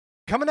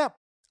Coming up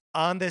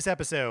on this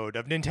episode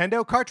of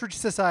Nintendo Cartridge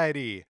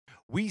Society,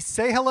 we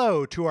say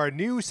hello to our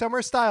new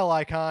summer style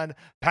icon,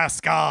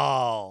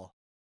 Pascal.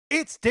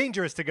 It's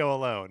dangerous to go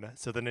alone,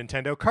 so the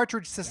Nintendo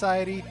Cartridge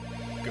Society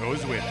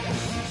goes with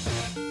it.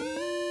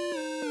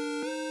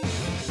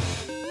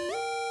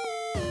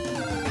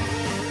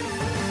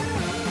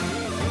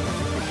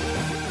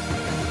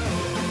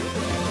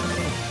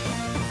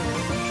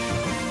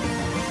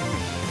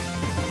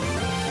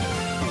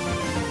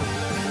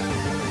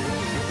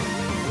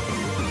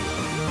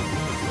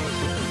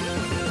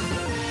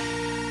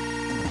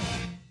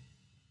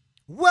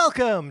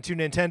 Welcome to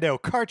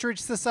Nintendo Cartridge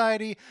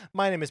Society.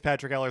 My name is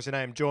Patrick Ellers, and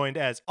I am joined,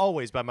 as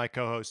always, by my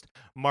co-host,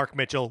 Mark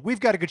Mitchell. We've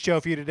got a good show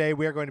for you today.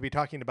 We are going to be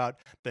talking about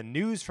the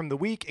news from the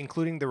week,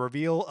 including the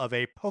reveal of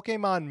a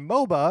Pokemon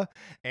MOBA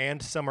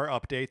and summer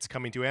updates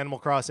coming to Animal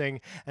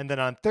Crossing. And then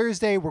on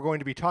Thursday, we're going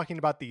to be talking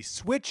about the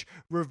Switch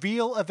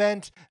reveal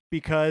event,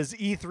 because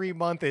E3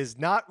 month is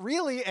not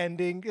really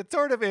ending. It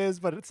sort of is,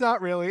 but it's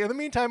not really. In the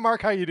meantime,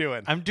 Mark, how you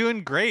doing? I'm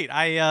doing great.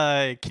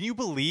 Can you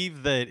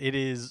believe that it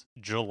is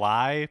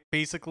July,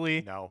 basically?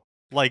 No.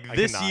 Like, I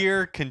this cannot.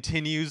 year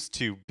continues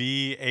to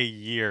be a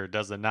year,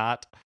 does it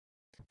not?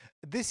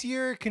 This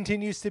year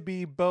continues to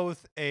be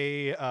both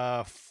a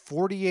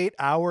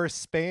 48-hour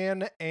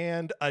span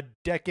and a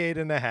decade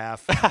and a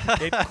half.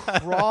 It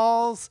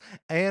crawls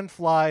and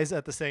flies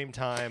at the same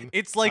time.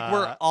 It's like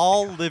we're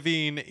all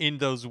living in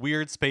those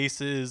weird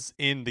spaces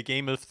in the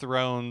Game of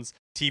Thrones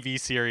TV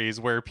series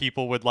where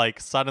people would like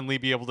suddenly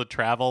be able to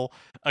travel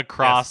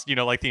across,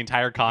 like the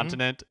entire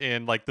continent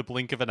in like the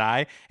blink of an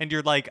eye. And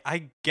you're like,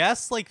 I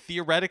guess like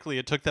theoretically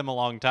it took them a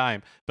long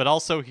time, but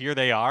also here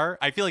they are.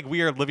 I feel like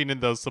we are living in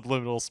those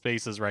subliminal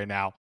spaces right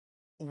now.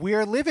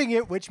 We're living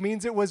it, which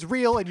means it was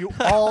real, and you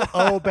all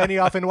owe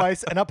Benioff and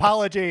Weiss an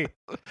apology.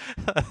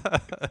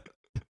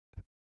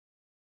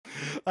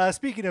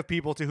 Speaking of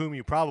people to whom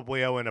you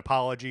probably owe an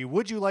apology,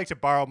 would you like to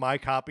borrow my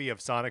copy of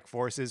Sonic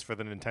Forces for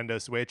the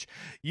Nintendo Switch?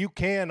 You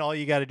can. All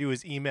you got to do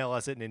is email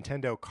us at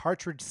Nintendo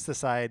Cartridge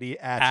Society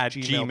at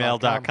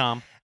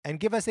gmail.com. and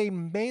give us a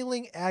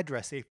mailing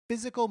address, a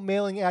physical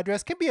mailing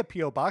address. Can be a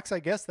P.O. box, I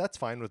guess. That's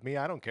fine with me.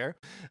 I don't care.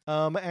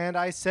 And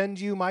I send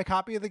you my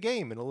copy of the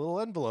game in a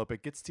little envelope.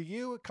 It gets to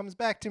you. It comes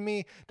back to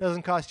me.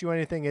 Doesn't cost you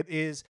anything. It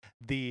is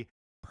the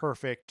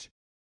perfect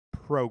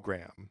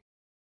program.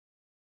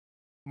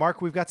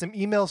 Mark, we've got some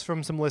emails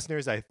from some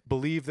listeners I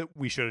believe that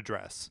we should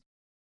address.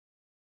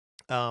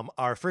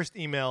 Our first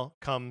email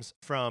comes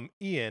from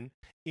Ian.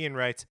 Ian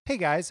writes, "Hey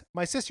guys,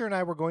 my sister and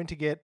I are going to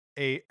get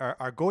a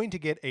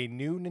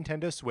new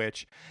Nintendo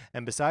Switch,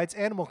 and besides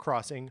Animal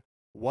Crossing,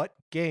 what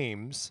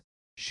games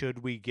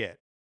should we get?"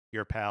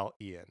 Your pal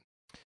Ian.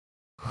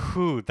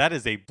 Whew, that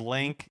is a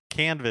blank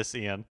canvas,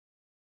 Ian.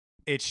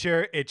 It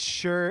sure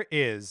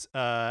is.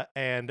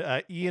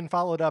 And Ian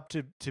followed up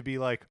to be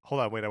like, hold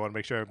on, wait, I want to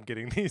make sure I'm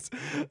getting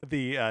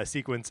the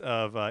sequence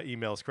of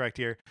emails correct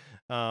here.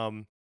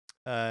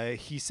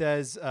 He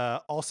says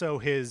also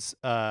his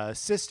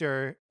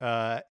sister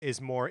is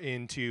more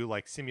into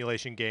like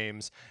simulation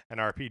games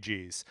and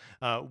RPGs,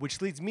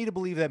 which leads me to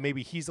believe that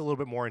maybe he's a little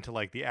bit more into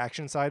like the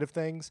action side of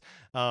things.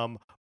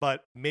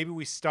 But maybe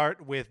we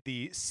start with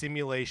the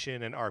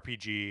simulation and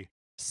RPG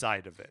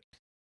side of it.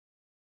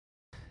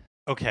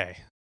 Okay.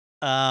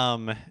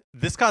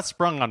 This got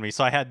sprung on me,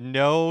 so I had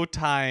no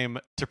time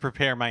to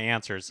prepare my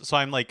answers. So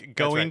I'm like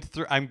going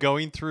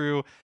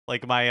through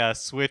like my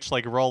Switch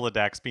like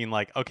Rolodex, being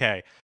like,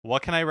 okay,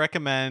 what can I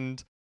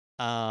recommend?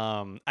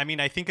 I mean,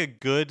 I think a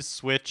good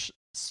Switch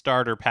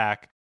starter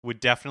pack would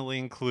definitely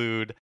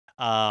include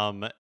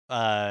Mario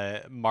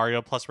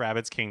plus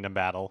Rabbids Kingdom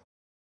Battle.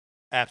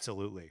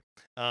 Absolutely.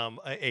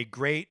 A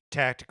great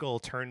tactical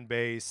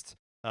turn-based.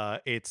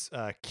 It's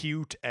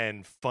cute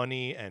and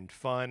funny and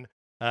fun.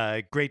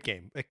 Great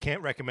game. I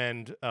can't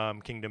recommend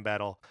Kingdom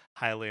Battle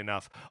highly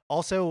enough.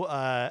 Also,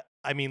 I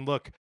mean,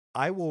 look,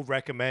 I will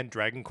recommend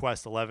Dragon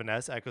Quest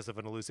XI's Echoes of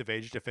an Elusive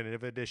Age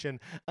Definitive Edition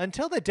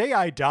until the day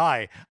I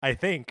die, I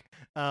think.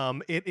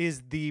 It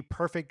is the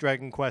perfect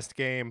Dragon Quest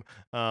game.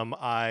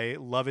 I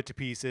love it to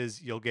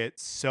pieces. You'll get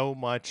so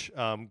much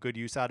good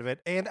use out of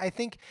it. And I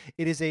think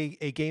it is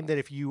a game that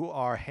if you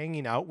are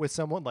hanging out with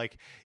someone, like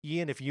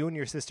Ian, if you and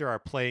your sister are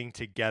playing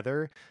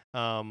together,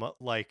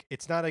 like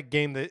it's not a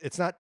game that it's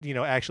not,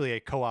 actually a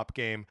co-op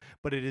game,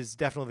 but it is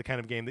definitely the kind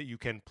of game that you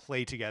can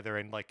play together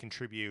and like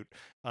contribute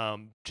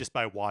just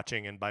by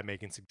watching and by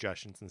making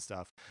suggestions and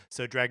stuff.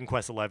 So Dragon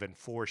Quest XI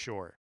for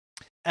sure.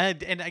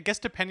 And I guess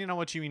depending on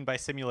what you mean by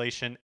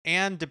simulation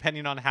and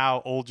depending on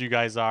how old you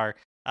guys are,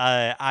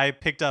 I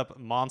picked up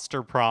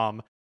Monster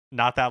Prom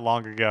not that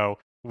long ago,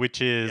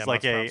 which is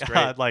like a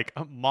like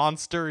a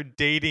monster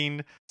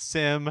dating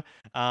sim.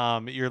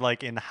 You're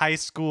like in high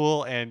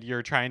school and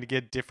you're trying to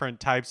get different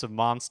types of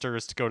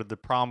monsters to go to the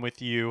prom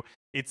with you.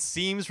 It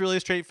seems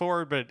really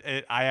straightforward, but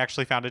I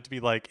actually found it to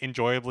be like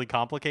enjoyably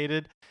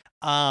complicated.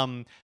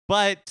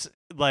 But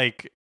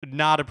like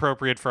not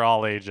appropriate for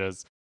all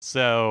ages.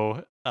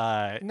 So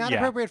not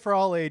appropriate for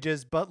all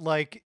ages, but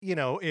like,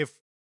 if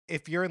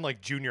if you're in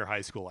like junior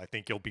high school, I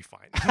think you'll be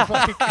fine.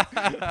 Like,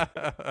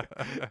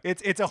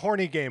 it's a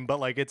horny game, but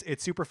like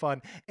it's super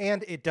fun,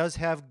 and it does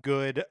have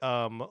good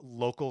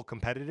local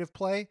competitive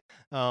play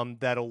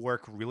that'll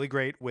work really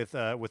great with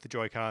the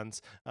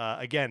Joy-Cons.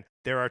 Again,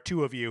 there are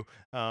two of you,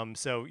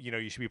 so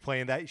you should be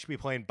playing that. You should be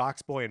playing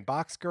Box Boy and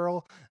Box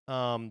Girl.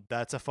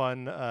 That's a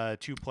fun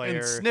 2-player.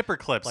 And Snipper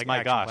Clips, like,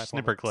 my gosh,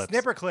 Snipper Clips.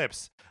 Snipper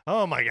Clips.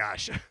 Oh my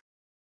gosh.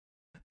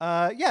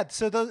 Yeah,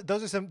 so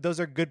those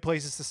are good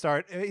places to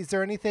start. Is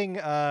there anything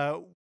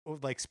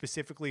like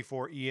specifically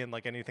for Ian,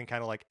 like anything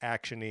kind of like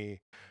actiony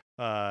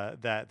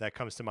that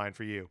comes to mind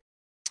for you?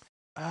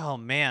 Oh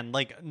man,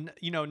 like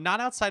not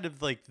outside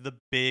of like the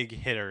big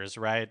hitters,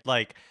 right?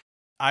 Like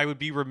I would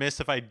be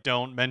remiss if I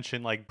don't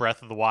mention like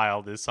Breath of the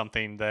Wild is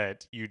something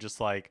that you just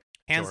like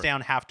hands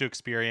down have to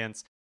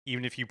experience,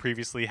 even if you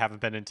previously haven't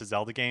been into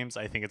Zelda games.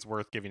 I think it's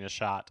worth giving a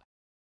shot.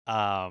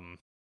 Man,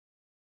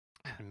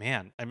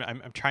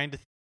 I'm trying to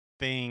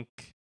think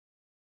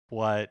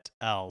what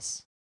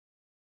else.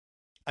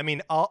 I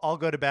mean, I'll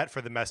go to bat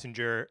for the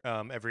messenger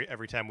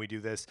every time we do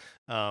this.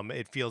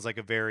 It feels like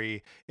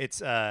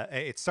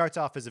it starts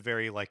off as a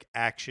very like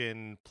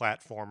action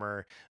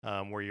platformer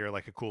where you're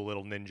like a cool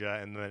little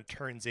ninja, and then it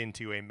turns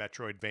into a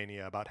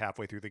Metroidvania about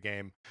halfway through the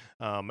game,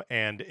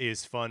 and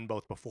is fun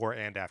both before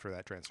and after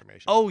that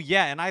transformation. Oh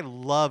yeah, and I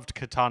loved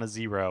Katana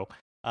Zero,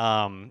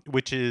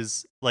 which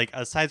is like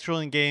a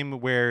side-scrolling game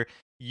where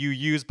you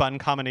use button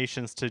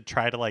combinations to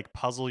try to like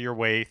puzzle your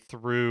way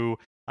through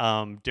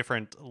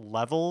different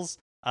levels.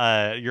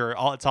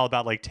 It's all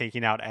about like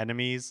taking out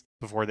enemies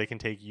before they can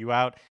take you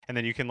out, and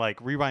then you can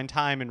like rewind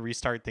time and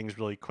restart things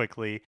really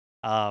quickly.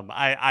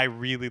 I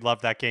really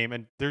love that game,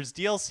 and there's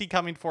DLC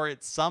coming for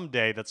it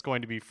someday that's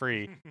going to be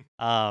free.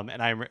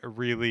 And I'm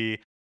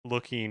really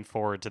looking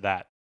forward to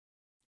that.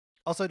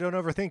 Also, don't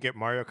overthink it.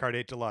 Mario Kart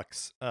 8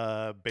 Deluxe,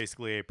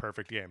 basically a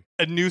perfect game.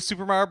 A new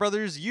Super Mario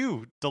Brothers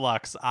U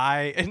Deluxe.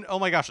 And oh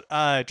my gosh,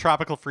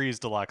 Tropical Freeze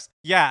Deluxe.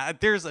 Yeah,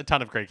 there's a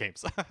ton of great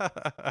games.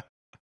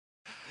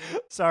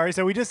 Sorry,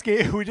 so we just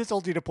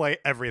told you to play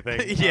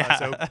everything. Yeah.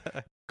 So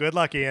good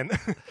luck, Ian.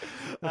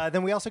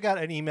 Then we also got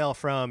an email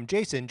from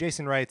Jason.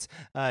 Jason writes,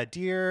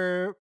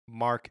 "Dear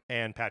Mark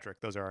and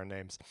Patrick," those are our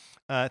names.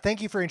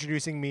 "Thank you for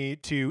introducing me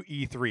to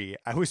E3.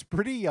 I was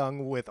pretty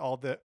young when all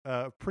the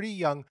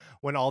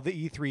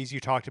E3s you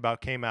talked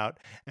about came out,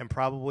 and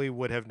probably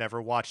would have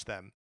never watched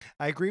them.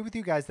 I agree with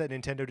you guys that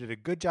Nintendo did a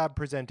good job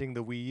presenting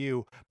the Wii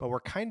U, but we're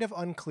kind of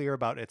unclear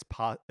about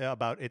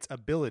its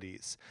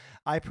abilities.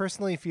 I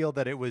personally feel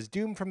that it was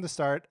doomed from the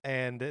start,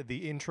 and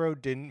the intro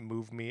didn't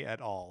move me at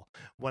all.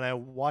 When I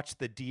watched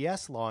the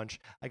DS launch,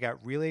 I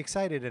got really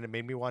excited, and it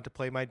made me want to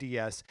play my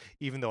DS,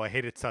 even though I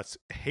hate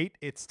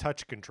its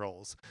touch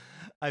controls.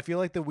 I feel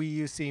like the Wii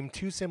U seemed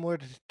too similar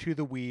to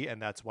the Wii,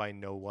 and that's why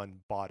no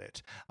one bought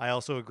it. I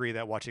also agree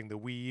that watching the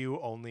Wii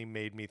U only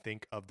made me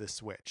think of the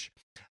Switch.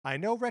 I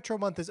know Retro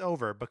Month is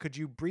over, but could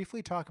you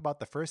briefly talk about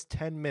the first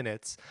 10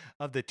 minutes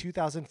of the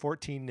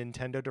 2014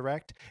 Nintendo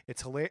Direct?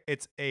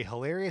 It's a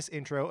hilarious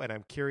intro, and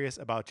I'm curious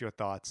about your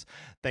thoughts.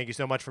 Thank you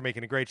so much for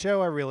making a great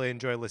show. I really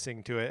enjoy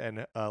listening to it,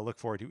 and look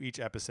forward to each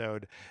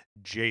episode.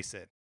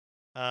 Jason."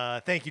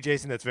 Thank you,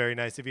 Jason. That's very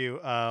nice of you.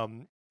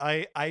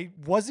 I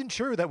wasn't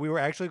sure that we were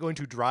actually going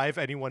to drive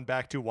anyone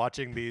back to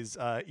watching these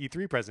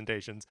E3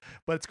 presentations,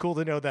 but it's cool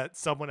to know that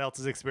someone else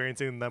is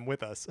experiencing them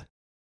with us.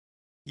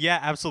 Yeah,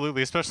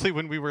 absolutely. Especially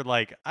when we were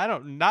like,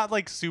 not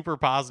like super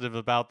positive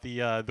about the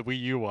Wii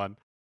U one.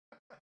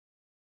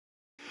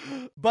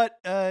 But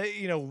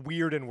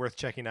weird and worth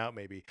checking out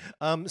maybe.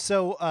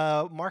 So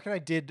Mark and I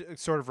did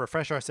sort of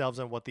refresh ourselves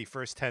on what the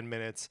first 10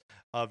 minutes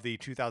of the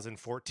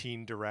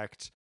 2014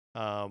 Direct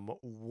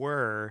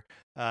were,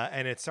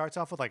 and it starts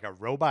off with like a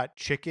robot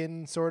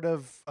chicken sort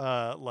of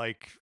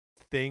like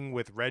thing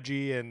with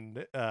Reggie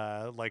and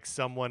like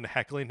someone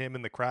heckling him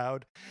in the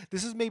crowd.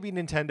 This is maybe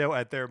Nintendo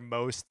at their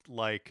most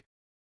like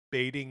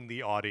baiting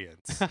the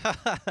audience.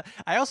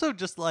 I also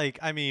just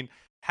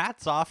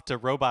hats off to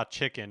Robot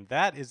Chicken.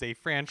 That is a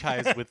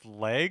franchise with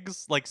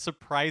legs, like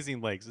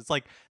surprising legs. It's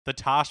like the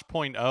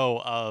Tosh.0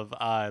 of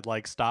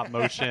like stop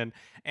motion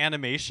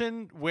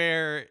animation,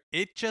 where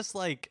it just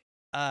like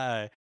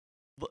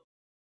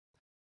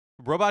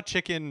Robot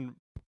Chicken,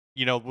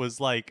 was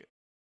like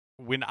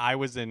when I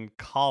was in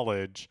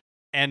college,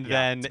 and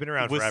then it's been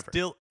around forever.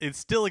 It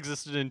still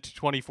existed in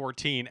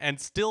 2014 and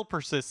still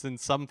persists in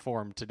some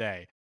form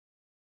today.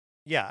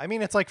 Yeah, I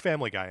mean, it's like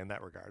Family Guy in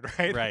that regard,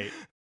 right? Right.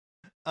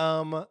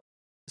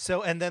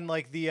 So, and then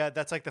like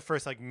that's like the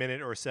first like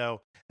minute or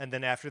so, and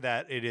then after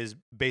that it is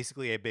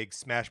basically a big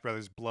Smash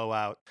Brothers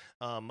blowout,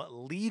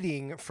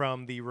 leading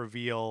from the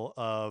reveal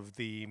of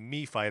the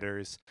Mii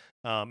fighters,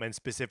 and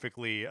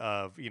specifically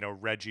of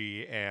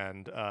Reggie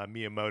and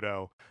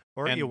Miyamoto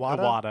or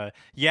Iwata.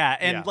 Yeah,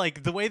 and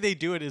like the way they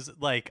do it is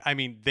like, I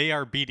mean, they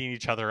are beating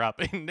each other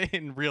up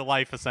in real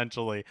life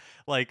essentially.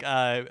 Like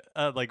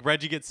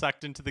Reggie gets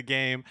sucked into the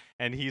game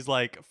and he's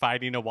like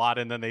fighting Iwata,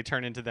 and then they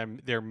turn into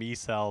their Mii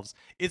selves.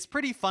 It's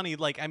pretty funny.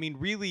 Like, I mean,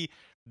 really,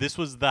 this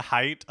was the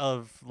height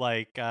of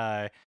like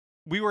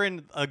we were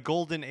in a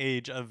golden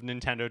age of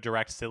Nintendo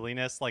Direct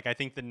silliness. Like, I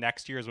think the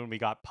next year is when we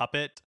got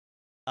Puppet,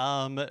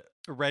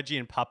 Reggie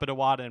and Puppet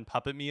Iwata and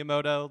Puppet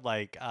Miyamoto.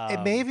 Like,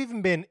 it may have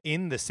even been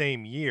in the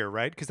same year,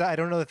 right? Because I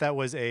don't know that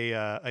was a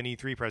an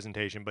E3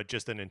 presentation, but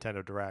just a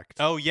Nintendo Direct.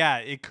 Oh yeah,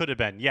 it could have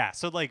been. Yeah.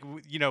 So like,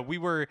 we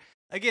were,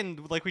 again,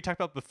 like we talked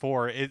about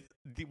before,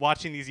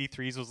 watching these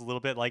E3s was a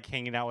little bit like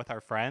hanging out with our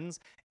friends,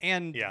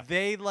 and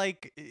they,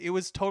 like, it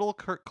was total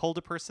cult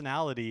of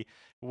personality,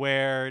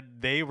 where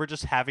they were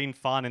just having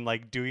fun and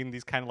like doing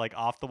these kind of like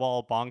off the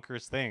wall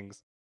bonkers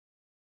things.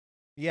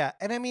 Yeah,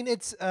 and I mean,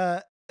 it's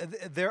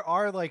there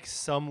are like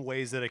some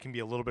ways that it can be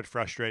a little bit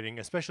frustrating,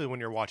 especially when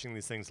you're watching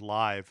these things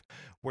live,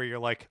 where you're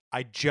like,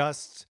 I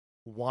just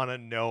want to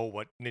know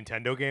what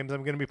Nintendo games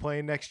I'm going to be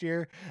playing next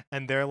year,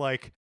 and they're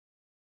like,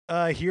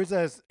 here's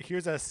a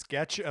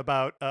sketch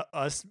about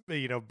us,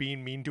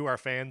 being mean to our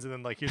fans, and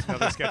then like here's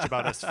another sketch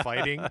about us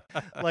fighting.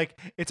 Like,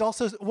 it's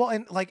also, well,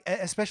 and like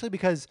especially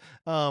because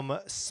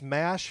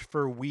Smash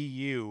for Wii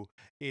U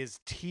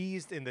is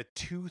teased in the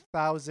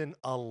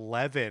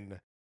 2011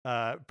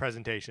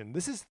 presentation.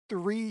 This is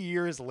 3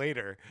 years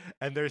later,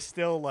 and they're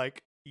still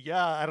like,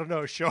 yeah, I don't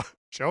know, show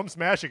them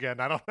Smash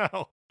again. I don't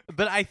know.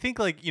 But I think,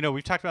 like,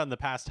 we've talked about in the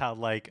past how,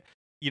 like,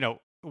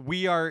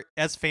 we are,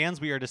 as fans,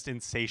 we are just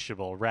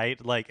insatiable,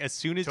 right? Like, as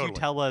soon as you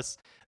tell us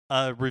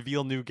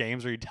reveal new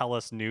games, or you tell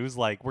us news,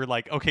 like, we're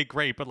like, okay,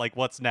 great, but like,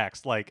 what's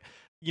next? Like,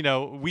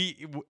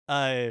 we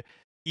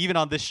even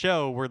on this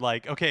show, we're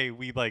like, okay,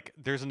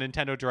 there's a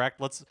Nintendo Direct,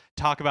 let's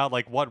talk about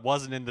like what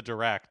wasn't in the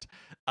Direct.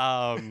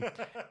 And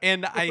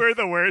we're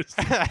the worst.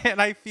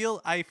 And I feel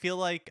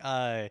like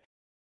I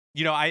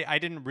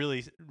didn't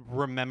really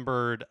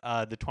remember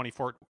the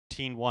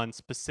 2014 one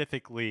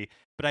specifically,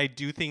 but I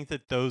do think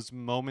that those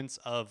moments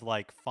of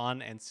like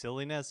fun and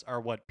silliness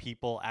are what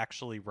people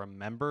actually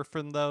remember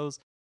from those,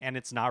 and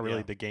it's not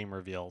really the game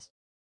reveals.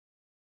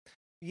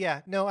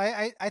 Yeah, no,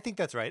 I think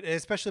that's right,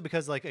 especially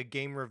because like a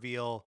game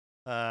reveal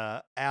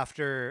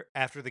after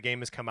the game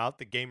has come out,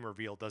 the game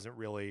reveal doesn't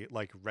really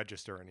like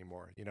register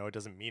anymore. It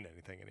doesn't mean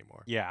anything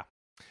anymore. Yeah.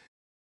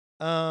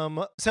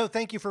 So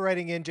thank you for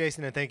writing in,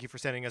 Jason, and thank you for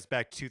sending us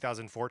back to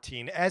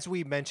 2014. As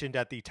we mentioned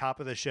at the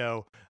top of the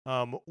show,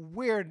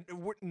 we're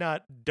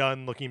not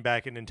done looking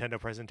back at Nintendo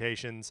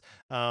presentations.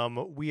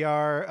 We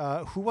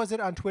are, who was it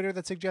on Twitter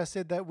that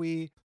suggested that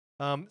we,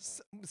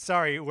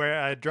 sorry,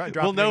 we're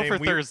we'll know for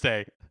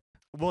Thursday.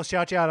 We'll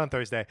shout you out on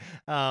Thursday.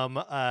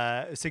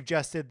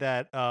 Suggested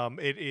that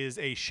it is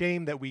a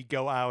shame that we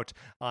go out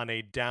on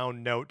a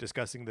down note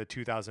discussing the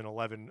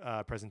 2011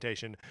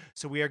 presentation.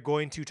 So we are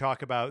going to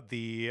talk about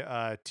the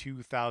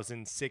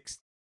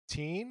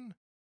 2016.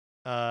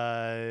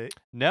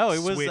 No,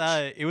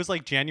 it was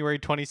like January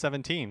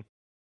 2017.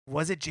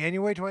 Was it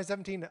January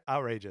 2017?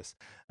 Outrageous.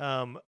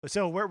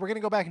 So we're going to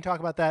go back and talk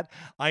about that.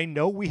 I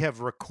know we have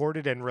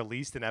recorded and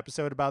released an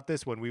episode about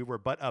this when we were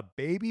but a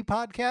baby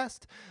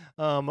podcast,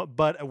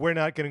 but we're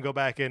not going to go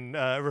back and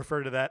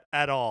refer to that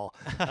at all.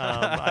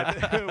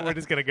 We're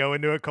just going to go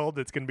into it cold.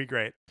 It's going to be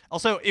great.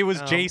 Also, it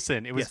was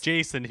Jason. It was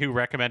Jason who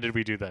recommended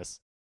we do this.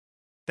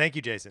 Thank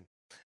you, Jason.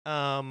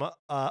 All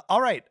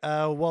right.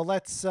 Well,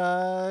 let's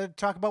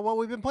talk about what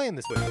we've been playing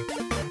this week.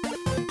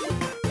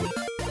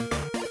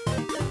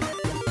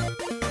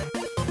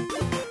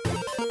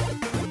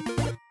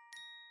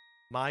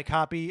 My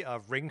copy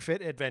of Ring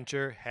Fit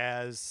Adventure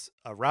has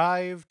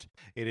arrived.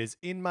 It is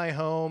in my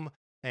home,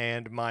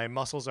 and my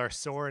muscles are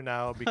sore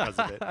now because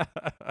of it.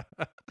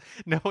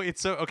 No,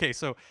 it's so okay.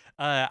 So,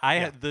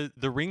 had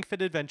the Ring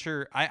Fit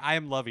Adventure. I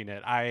am loving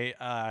it.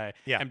 I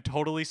am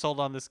totally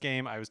sold on this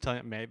game. I was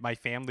telling my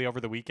family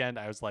over the weekend.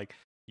 I was like,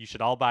 you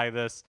should all buy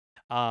this.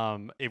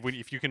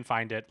 If you can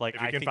find it,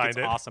 like, I think it's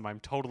awesome. I'm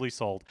totally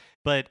sold.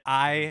 But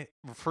I,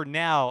 for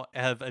now,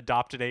 have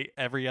adopted a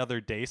every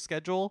other day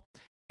schedule,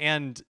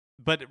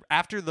 but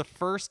after the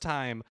first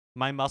time,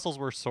 my muscles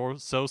were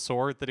so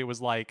sore that it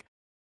was like,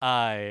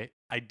 I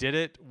did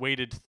it,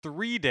 waited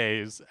 3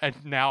 days,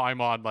 and now I'm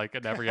on like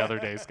an every other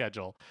day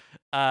schedule.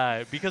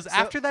 Because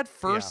after that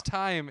first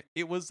time,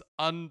 it was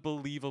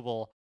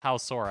unbelievable how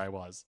sore I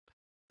was.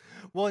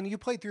 Well, and you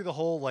played through the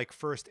whole like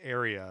first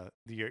area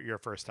your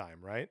first time,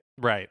 right?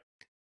 Right.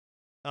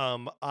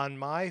 On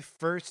my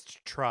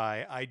first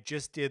try, I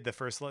just did the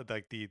first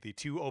like the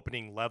 2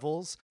 opening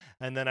levels,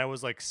 and then I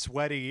was like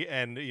sweaty,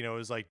 and it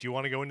was like, do you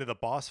want to go into the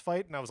boss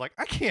fight? And I was like,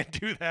 I can't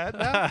do that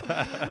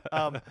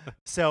now.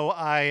 So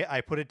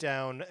I put it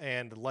down,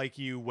 and like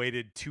you,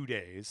 waited 2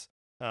 days.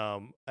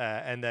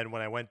 And then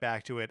when I went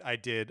back to it,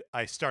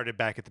 I started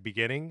back at the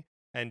beginning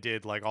and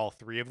did like all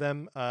 3 of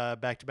them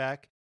back to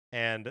back.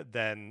 And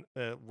then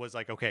was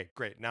like, okay,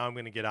 great. Now I'm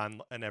going to get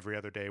on an every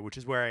other day, which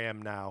is where I am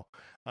now.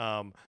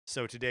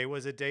 So today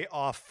was a day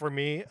off for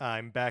me.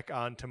 I'm back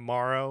on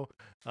tomorrow.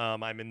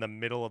 I'm in the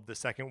middle of the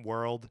second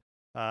world.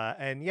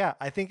 And yeah,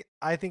 I think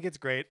it's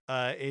great.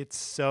 It's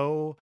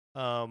so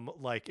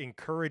like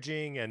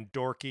encouraging and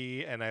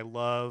dorky. And I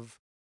love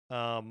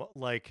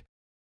like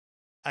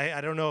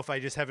I don't know if I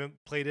just haven't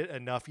played it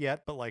enough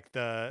yet, but like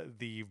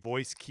the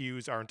voice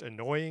cues aren't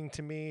annoying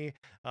to me.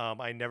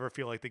 I never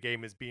feel like the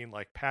game is being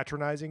like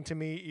patronizing to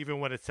me, even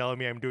when it's telling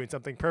me I'm doing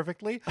something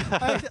perfectly.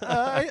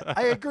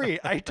 I agree.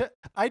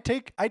 I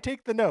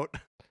take the note.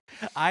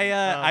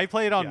 I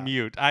play it on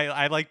mute.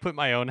 I like put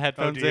my own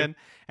headphones in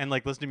and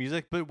like listen to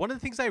music. But one of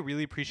the things I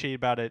really appreciate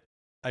about it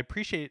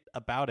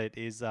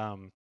is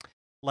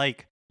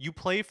like you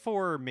play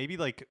for maybe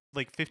like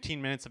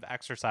 15 minutes of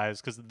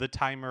exercise because the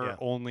timer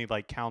only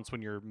like counts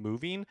when you're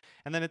moving,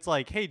 and then it's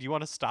like, hey, do you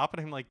want to stop?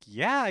 And I'm like,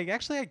 yeah, I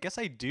guess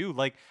I do.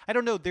 Like, I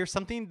don't know, there's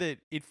something that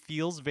it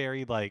feels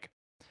very like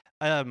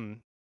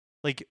when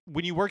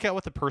you work out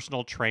with a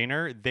personal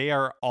trainer, they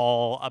are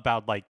all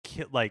about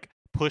like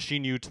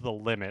pushing you to the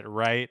limit,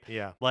 right?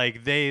 Yeah.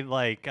 Like they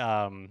like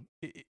and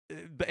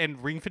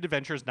Ring Fit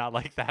Adventure is not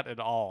like that at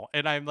all.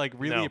 And I'm like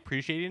really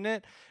appreciating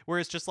it, where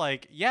it's just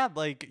like, yeah,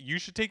 like you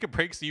should take a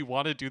break so you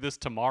want to do this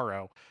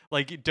tomorrow.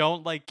 Like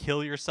don't like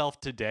kill yourself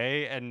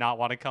today and not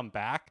want to come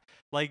back.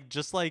 Like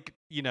just like,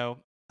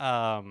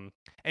 and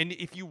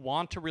if you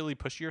want to really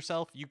push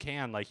yourself, you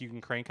can. Like you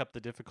can crank up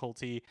the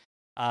difficulty.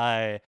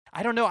 I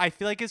don't know. I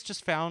feel like it's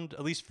just found,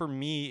 at least for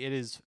me, it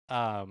is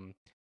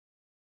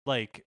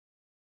like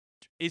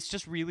it's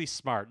just really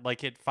smart.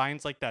 Like it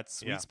finds like that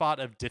sweet spot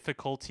of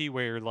difficulty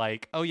where you're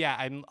like, oh yeah,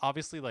 I'm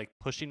obviously like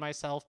pushing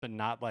myself, but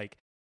not like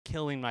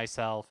killing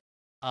myself.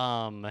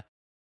 It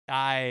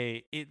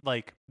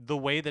like the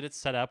way that it's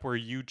set up where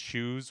you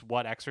choose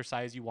what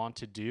exercise you want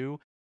to do.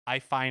 I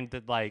find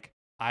that like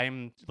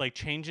I'm like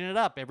changing it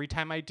up every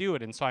time I do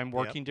it. And so I'm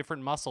working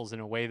different muscles in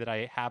a way that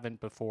I haven't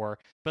before.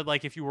 But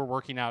like if you were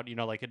working out,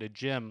 like at a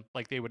gym,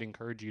 like they would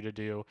encourage you to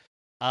do.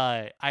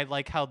 I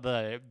like how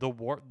the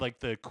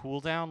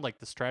cooldown, like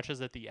the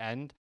stretches at the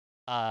end,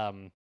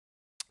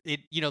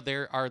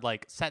 there are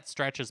like set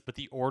stretches, but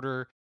the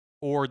order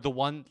or the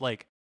one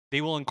like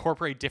they will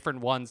incorporate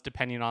different ones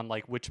depending on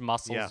like which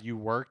muscles you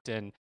worked.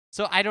 And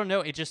so I don't know,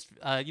 it just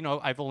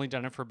I've only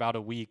done it for about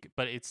a week,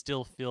 but it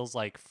still feels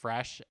like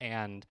fresh.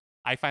 And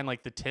I find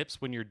like the tips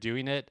when you're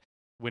doing it,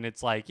 when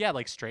it's like,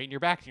 like straighten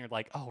your back, and you're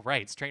like, oh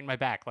right, straighten my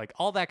back, like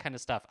all that kind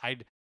of stuff.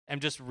 I'm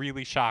just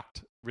really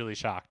shocked.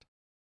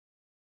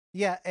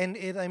 Yeah, and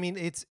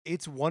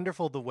it's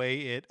wonderful the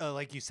way it,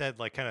 like you said,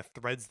 like kind of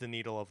threads the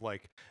needle of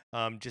like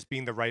just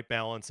being the right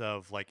balance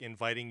of like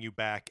inviting you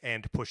back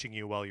and pushing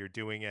you while you're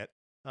doing it.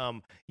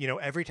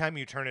 Every time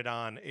you turn it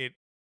on, it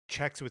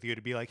checks with you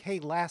to be like, hey,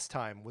 last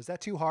time, was that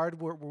too hard?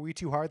 Were we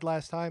too hard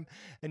last time?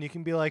 And you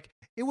can be like,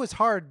 it was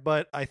hard,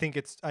 but I think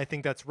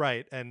that's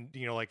right. And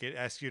like it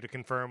asks you to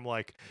confirm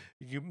like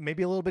you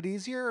maybe a little bit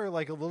easier or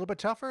like a little bit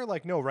tougher,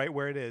 like no, right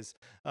where it is.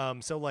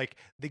 So like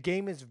the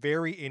game is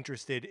very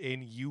interested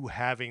in you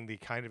having the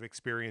kind of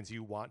experience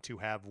you want to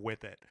have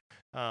with it.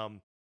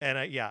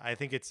 I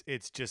think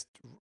it's just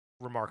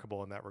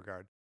remarkable in that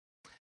regard.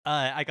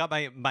 I got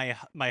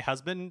my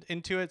husband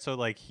into it, so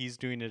like he's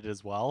doing it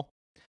as well.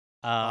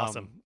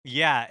 Awesome.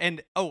 Yeah,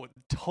 and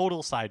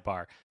total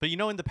sidebar. But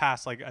in the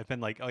past, like I've been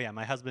like, oh yeah,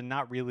 my husband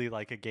not really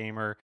like a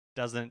gamer,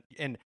 doesn't,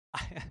 and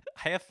I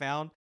have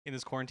found in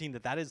this quarantine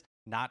that is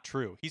not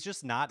true. He's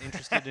just not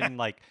interested in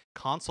like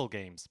console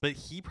games. But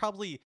he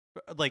probably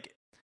like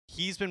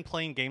he's been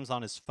playing games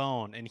on his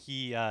phone, and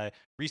he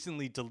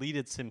recently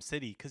deleted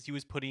SimCity because he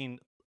was putting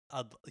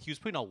a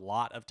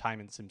lot of time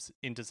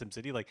into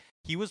SimCity. Like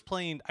he was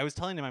playing. I was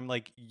telling him, I'm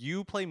like,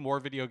 you play more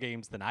video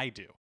games than I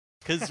do.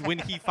 Because when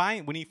he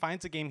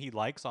finds a game he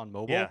likes on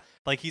mobile,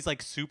 like he's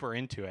like super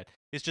into it.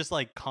 It's just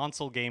like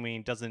console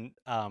gaming doesn't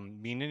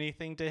mean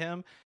anything to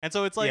him, and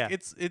so it's like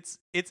it's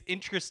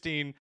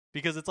interesting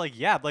because it's like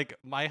like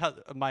my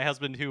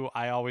husband, who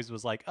I always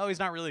was like, oh, he's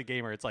not really a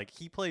gamer. It's like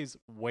he plays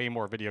way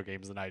more video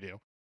games than I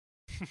do.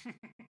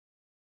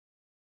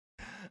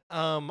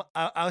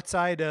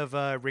 Outside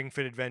of Ring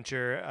Fit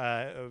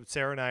Adventure,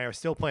 Sarah and I are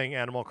still playing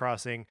Animal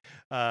Crossing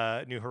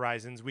New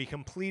Horizons. We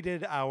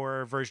completed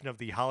our version of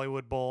the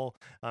Hollywood Bowl,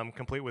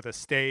 complete with a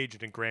stage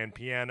and a grand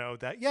piano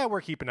that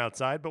we're keeping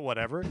outside, but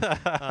whatever.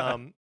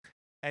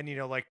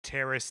 And like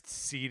terraced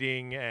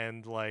seating,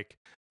 and like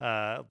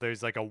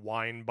there's like a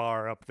wine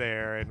bar up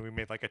there, and we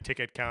made like a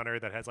ticket counter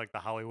that has like the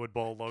Hollywood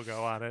Bowl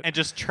logo on it, and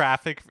just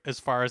traffic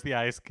as far as the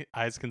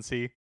eyes can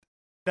see.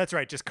 That's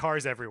right, just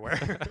cars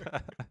everywhere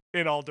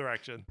in all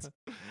directions.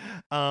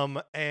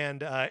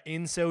 And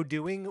in so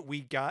doing,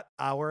 we got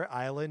our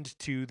island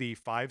to the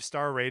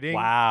 5-star rating.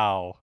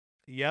 Wow.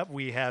 Yep,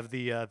 we have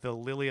the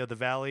lily of the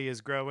valley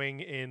is growing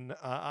in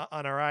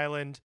on our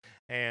island,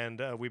 and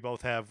we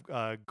both have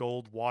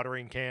gold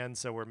watering cans,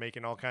 so we're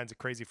making all kinds of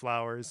crazy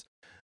flowers.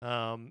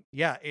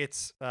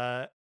 It's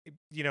we're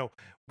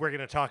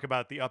gonna talk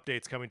about the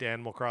updates coming to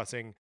Animal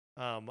Crossing,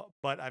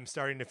 but I'm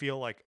starting to feel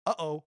like,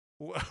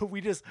 we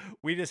just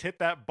hit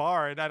that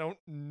bar, and I don't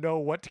know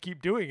what to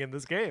keep doing in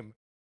this game.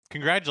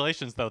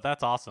 Congratulations, though.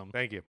 That's awesome.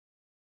 Thank you.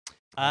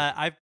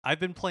 I've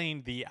been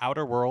playing The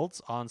Outer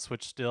Worlds on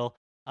Switch still.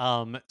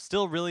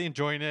 Still really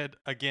enjoying it.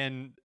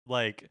 Again,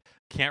 like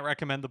can't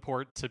recommend the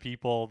port to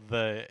people.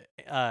 The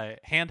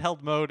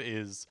handheld mode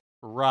is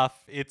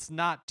rough. It's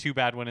not too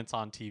bad when it's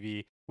on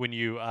TV when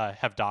you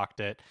have docked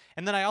it.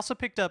 And then I also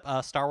picked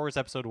up Star Wars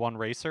Episode 1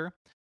 Racer,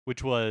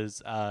 which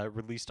was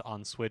released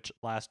on Switch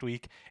last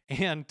week.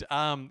 And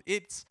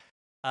it's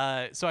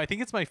so I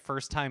think it's my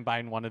first time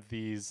buying one of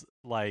these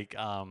like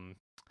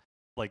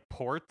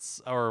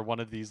ports, or one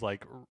of these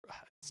like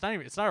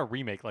it's not a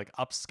remake, like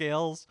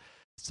upscales.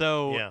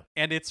 So yeah.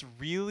 And it's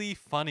really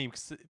funny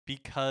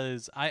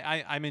because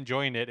I'm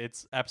enjoying it.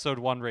 It's Episode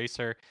 1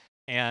 Racer,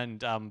 and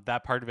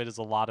that part of it is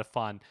a lot of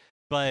fun.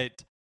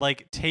 But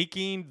like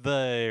taking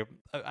the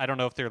I don't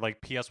know if they're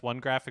like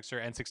PS1 graphics or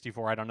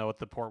N64, I don't know what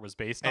the port was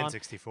based on.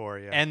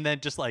 N64, yeah. And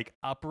then just like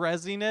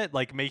up-resing it,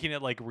 like making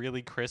it like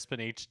really crisp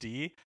and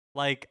HD.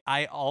 Like,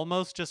 I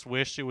almost just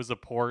wish it was a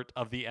port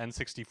of the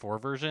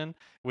N64 version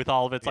with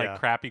all of its like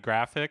crappy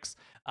graphics.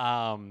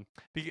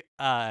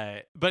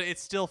 But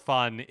it's still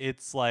fun.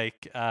 It's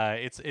like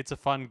it's a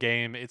fun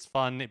game. It's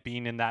fun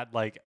being in that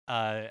like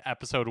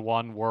Episode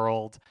 1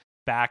 world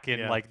back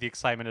in like the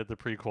excitement of the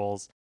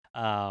prequels.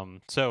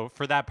 So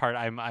for that part,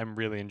 I'm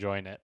really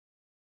enjoying it.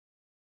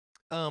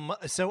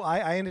 So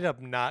I ended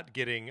up not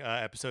getting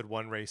Episode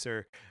 1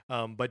 Racer,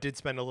 but did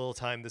spend a little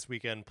time this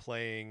weekend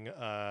playing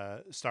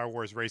Star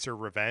Wars Racer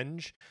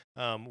Revenge,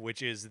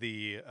 which is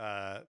the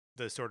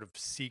sort of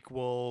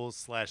sequel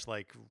 /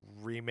 like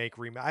remake.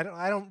 I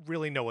don't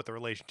really know what the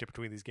relationship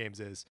between these games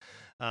is,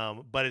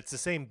 but it's the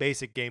same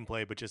basic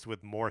gameplay, but just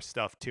with more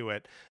stuff to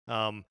it.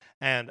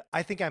 And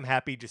I think I'm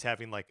happy just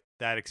having like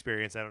that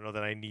experience. I don't know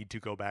that I need to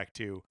go back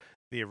to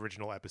the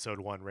original Episode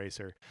 1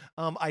 Racer.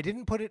 I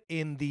didn't put it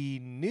in the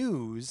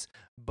news,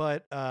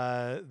 but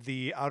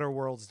the Outer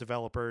Worlds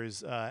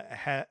developers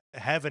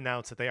have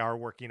announced that they are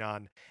working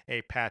on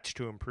a patch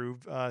to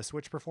improve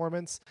Switch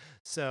performance.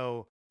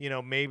 So, you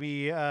know,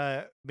 maybe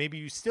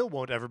you still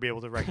won't ever be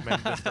able to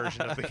recommend this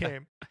version of the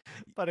game,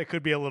 but it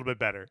could be a little bit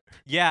better.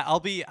 Yeah,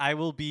 I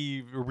will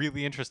be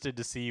really interested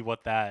to see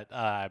what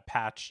that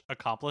patch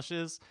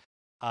accomplishes.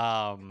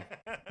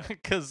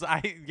 Because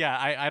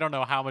I don't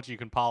know how much you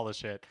can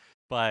polish it,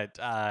 but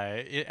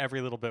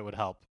every little bit would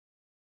help.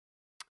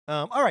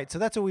 All right, so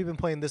that's what we've been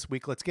playing this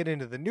week. Let's get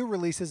into the new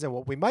releases and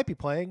what we might be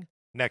playing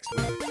next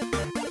week.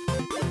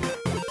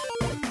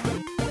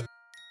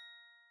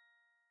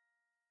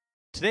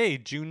 Today,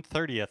 June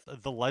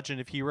 30th, The Legend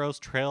of Heroes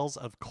Trails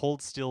of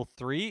Cold Steel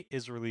 3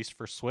 is released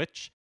for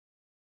Switch.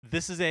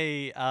 This is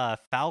a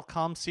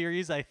Falcom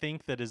series, I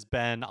think, that has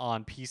been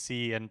on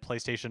PC and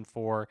PlayStation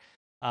 4.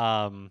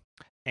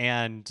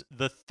 And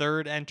the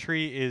third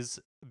entry is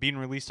being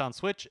released on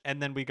Switch,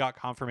 and then we got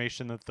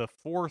confirmation that the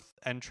fourth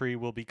entry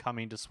will be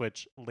coming to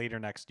Switch later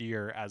next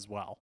year as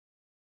well.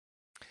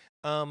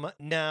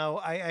 Now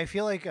I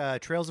feel like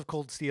Trails of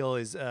Cold Steel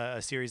is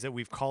a series that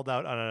we've called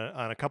out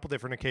on a couple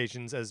different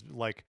occasions as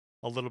like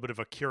a little bit of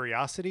a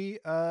curiosity.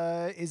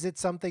 Is it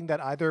something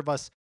that either of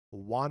us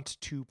want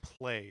to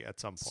play at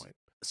some point?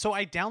 So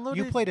I downloaded...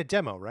 You played a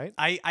demo, right?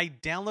 I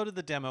downloaded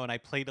the demo and I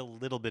played a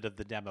little bit of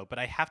the demo, but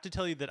I have to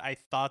tell you that I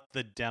thought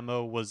the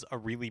demo was a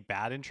really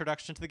bad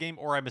introduction to the game,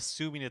 or I'm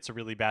assuming it's a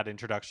really bad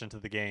introduction to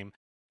the game.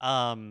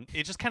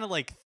 It just kind of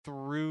like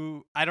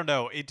I don't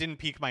know, it didn't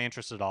pique my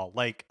interest at all.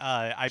 Like,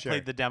 I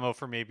played the demo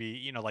for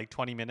maybe, like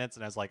 20 minutes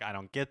and I was like, I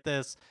don't get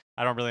this.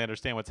 I don't really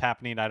understand what's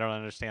happening. I don't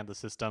understand the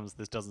systems.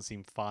 This doesn't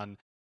seem fun.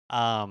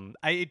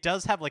 It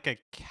does have like a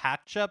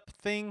catch-up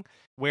thing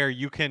where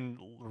you can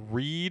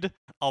read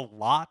a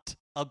lot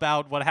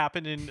about what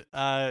happened in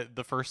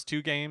the first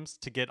two games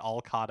to get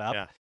all caught up.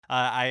 Yeah.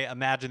 I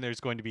imagine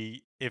there's going to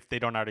be, if they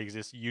don't already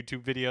exist,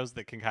 YouTube videos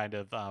that can kind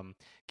of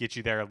get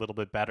you there a little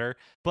bit better.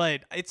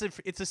 But it's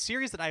a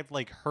series that I've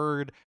like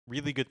heard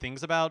really good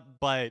things about,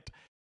 but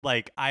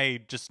like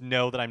I just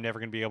know that I'm never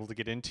going to be able to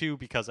get into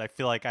because I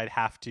feel like I'd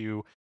have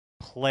to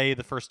play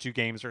the first two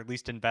games, or at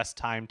least invest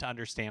time to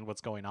understand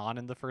what's going on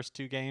in the first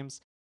two games.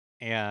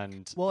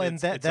 And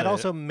that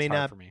also may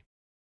not, for me.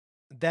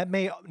 That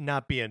may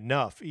not be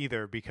enough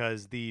either,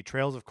 because the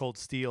Trails of Cold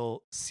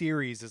Steel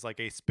series is like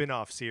a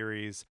spin-off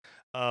series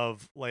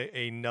of like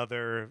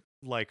another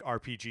like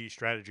RPG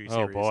strategy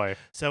series. Oh boy.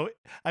 So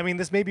I mean,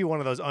 this may be one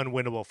of those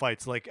unwinnable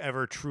fights, like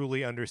ever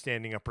truly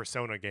understanding a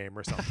Persona game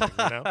or something,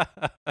 you know?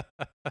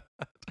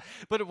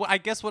 But I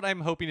guess what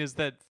I'm hoping is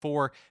that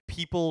for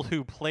people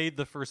who played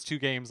the first two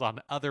games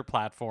on other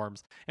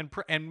platforms, and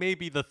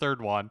maybe the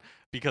third one,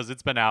 because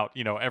it's been out,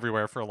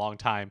 everywhere for a long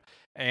time,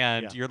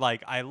 and you're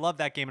like, I love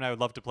that game and I would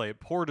love to play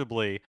it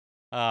portably,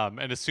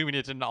 and assuming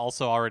it didn't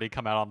also already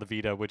come out on the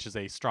Vita, which is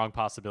a strong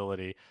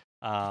possibility.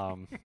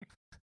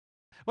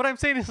 What I'm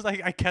saying is,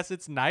 like, I guess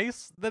it's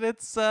nice that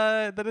it's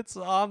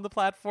on the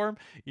platform,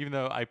 even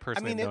though I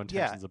personally have no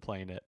intentions of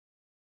playing it.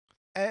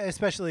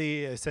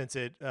 Especially since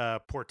it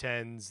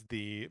portends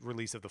the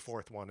release of the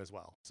fourth one as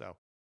well. So,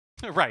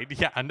 right,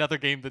 yeah, another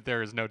game that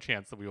there is no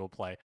chance that we will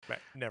play. Right,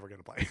 never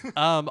gonna play.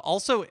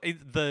 Also,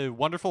 the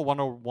Wonderful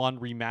 101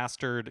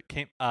 Remastered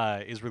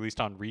is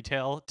released on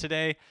retail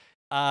today.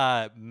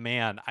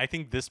 Man, I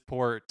think this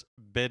port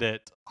bit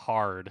it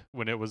hard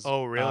when it was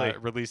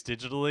released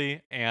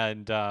digitally,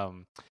 and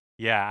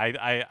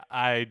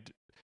I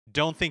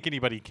don't think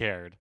anybody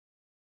cared.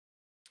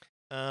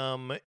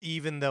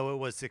 Even though it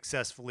was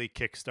successfully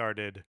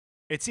kickstarted,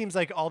 it seems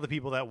like all the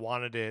people that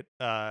wanted it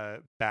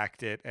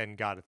backed it and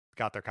got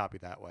their copy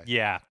that way.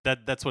 Yeah,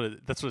 that's what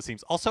it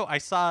seems. Also, I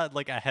saw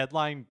like a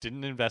headline,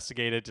 didn't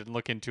investigate it, didn't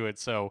look into it,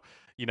 so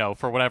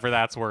for whatever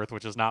that's worth,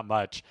 which is not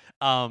much,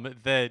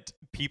 that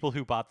people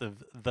who bought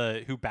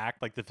the who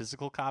backed like the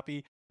physical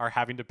copy are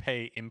having to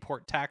pay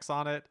import tax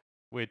on it,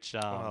 which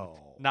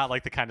not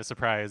like the kind of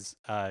surprise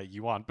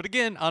you want. But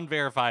again,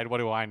 unverified, what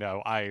do I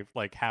know? I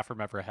like half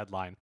remember a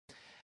headline.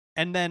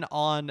 And then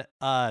on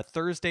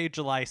Thursday,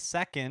 July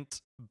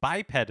 2nd,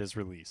 Biped is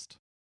released.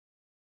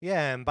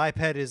 Yeah, and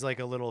Biped is like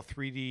a little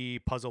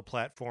 3D puzzle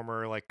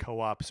platformer, like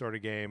co-op sort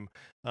of game,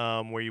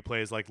 where you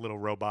play as like little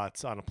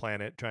robots on a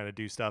planet trying to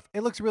do stuff.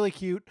 It looks really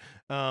cute,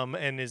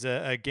 and is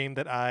a game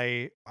that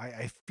I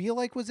feel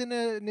like was in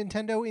a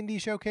Nintendo Indie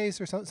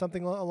Showcase or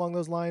something along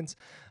those lines,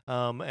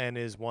 and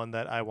is one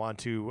that I want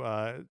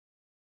to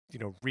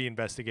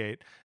reinvestigate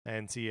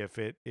and see if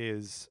it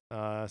is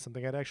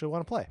something I'd actually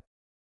want to play.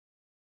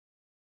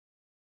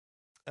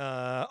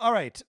 All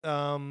right.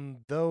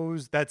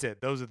 That's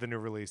it. Those are the new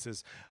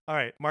releases. All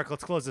right, Mark,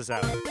 let's close this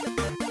out.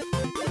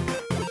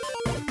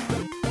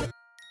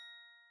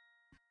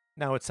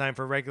 Now it's time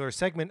for a regular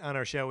segment on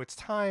our show. It's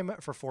time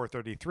for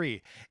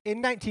 433. In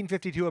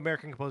 1952,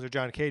 American composer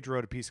John Cage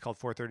wrote a piece called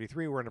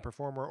 433, wherein a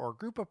performer or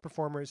group of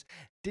performers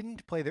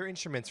didn't play their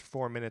instruments for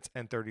 4 minutes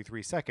and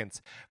 33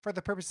 seconds. For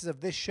the purposes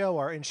of this show,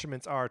 our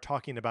instruments are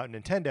talking about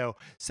Nintendo.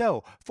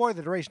 So, for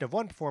the duration of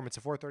one performance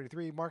of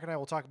 433, Mark and I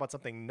will talk about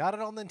something not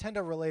at all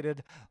Nintendo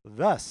related,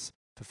 thus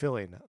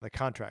fulfilling the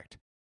contract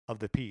of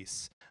the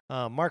piece.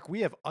 Mark,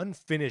 we have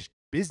unfinished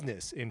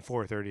business in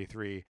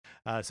 433.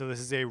 So this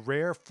is a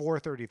rare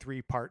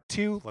 433 part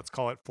 2. Let's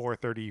call it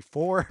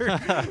 434.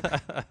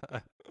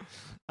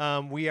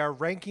 We are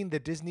ranking the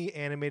Disney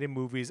animated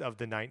movies of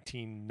the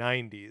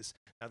 1990s.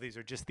 Now, these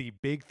are just the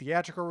big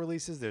theatrical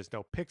releases. There's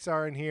no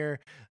Pixar in here.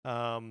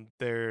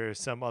 There's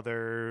some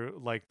other,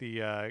 like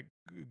the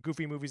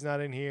Goofy movies not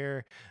in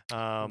here.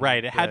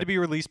 Right. It had to be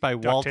released by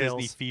Walt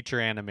Disney Feature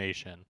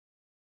Animation.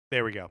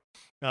 There we go.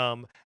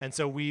 And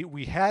so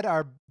we had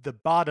the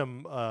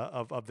bottom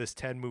of this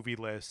 10 movie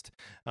list.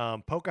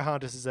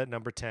 Pocahontas is at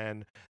number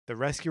 10. The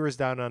Rescuers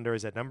Down Under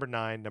is at number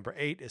 9. Number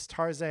 8 is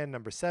Tarzan.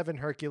 Number 7,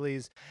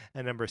 Hercules.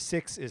 And number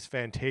 6 is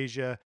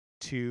Fantasia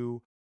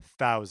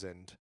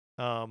 2000.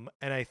 And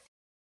I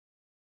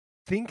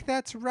think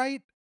that's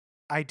right.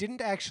 I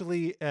didn't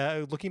actually,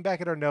 looking back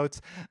at our notes,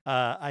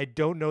 I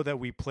don't know that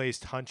we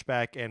placed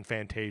Hunchback and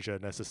Fantasia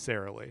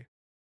necessarily.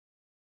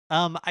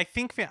 I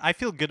think I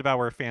feel good about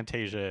where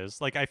Fantasia is.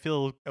 Like, I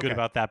feel good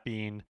about that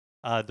being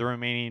the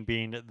remaining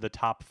being the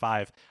top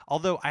 5.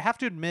 Although I have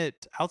to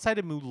admit, outside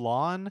of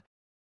Mulan,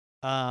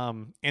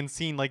 and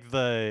seeing like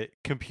the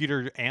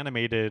computer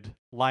animated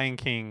Lion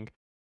King,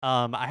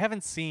 I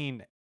haven't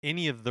seen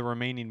any of the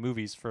remaining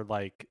movies for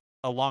like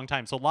a long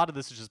time. So a lot of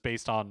this is just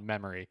based on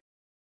memory.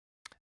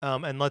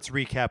 And let's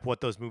recap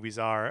what those movies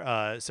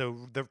are.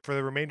 So for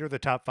the remainder of the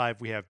top 5,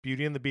 we have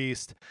Beauty and the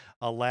Beast,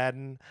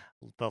 Aladdin,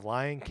 The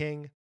Lion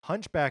King,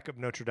 Hunchback of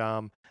Notre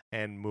Dame,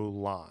 and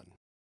Mulan.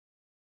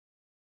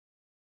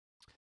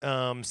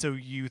 So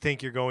you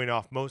think you're going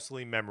off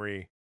mostly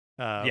memory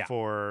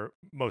for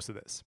most of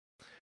this?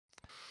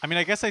 I mean,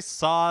 I guess I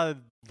saw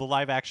the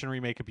live-action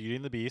remake of Beauty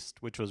and the Beast,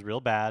 which was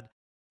real bad.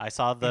 I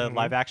saw the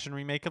live-action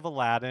remake of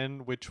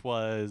Aladdin, which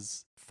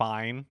was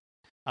fine.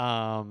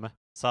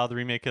 Saw the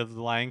remake of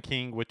The Lion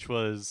King, which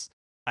was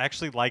I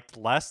actually liked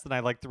less than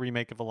I liked the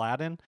remake of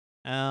Aladdin.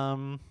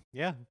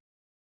 Yeah.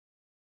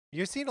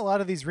 You've seen a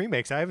lot of these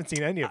remakes. I haven't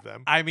seen any of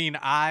them. I mean,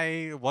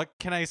 what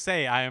can I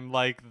say? I am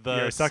like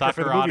the sucker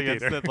for the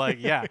audience movie that like,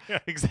 yeah,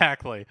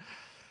 exactly.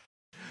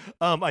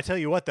 I tell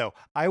you what, though,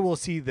 I will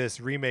see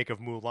this remake of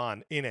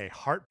Mulan in a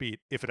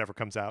heartbeat if it ever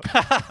comes out.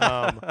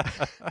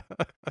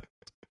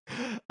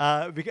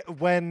 Because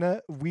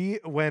when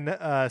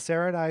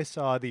Sarah and I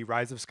saw The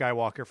Rise of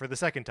Skywalker for the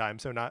second time,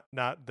 so not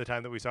the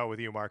time that we saw it with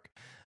you, Mark,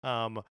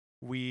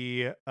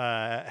 we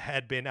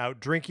had been out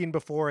drinking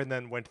before and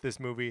then went to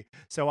this movie.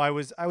 So I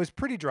was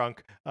pretty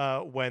drunk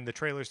when the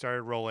trailer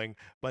started rolling,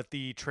 but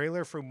the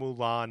trailer for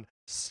Mulan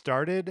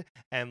started,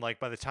 and like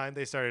by the time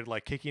they started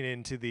like kicking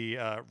into the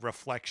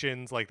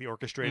reflections, like the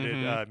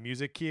orchestrated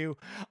music cue,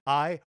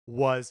 I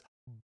was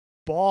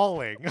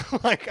bawling.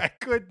 Like I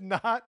could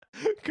not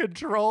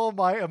control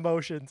my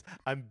emotions.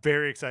 I'm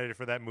very excited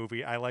for that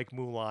movie. I like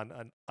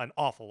Mulan an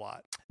awful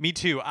lot. Me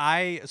too.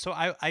 I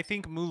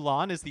think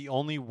Mulan is the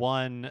only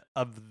one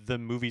of the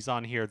movies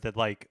on here that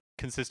like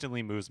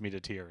consistently moves me to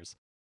tears.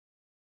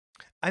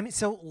 I mean,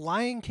 so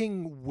Lion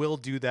King will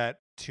do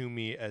that to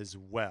me as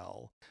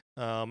well.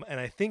 And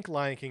I think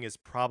Lion King is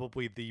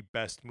probably the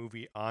best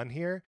movie on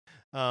here.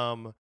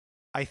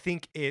 I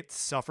think it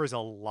suffers a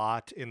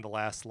lot in the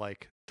last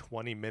like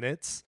 20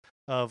 minutes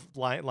of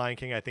Lion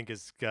King. I think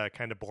is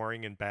kind of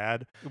boring and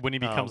bad. When he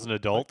becomes an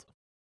adult?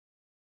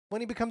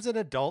 When he becomes an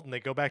adult and they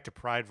go back to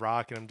Pride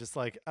Rock, and I'm just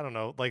like, I don't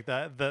know, like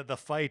the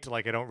fight,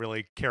 like I don't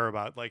really care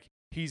about. Like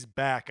he's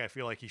back. I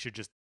feel like he should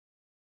just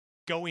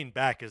going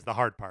back is the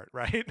hard part,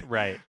 right?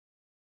 Right.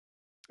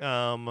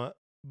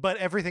 But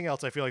everything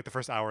else, I feel like the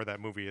first hour of that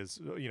movie is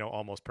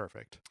almost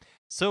perfect.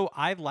 So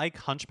I like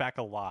Hunchback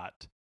a lot.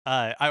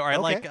 I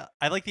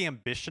like the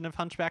ambition of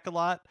Hunchback a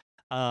lot.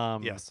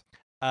 Yes.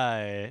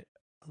 I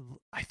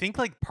think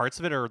like parts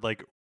of it are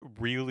like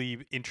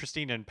really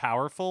interesting and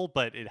powerful,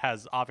 but it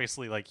has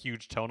obviously like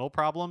huge tonal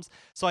problems.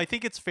 So I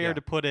think it's fair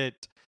to put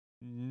it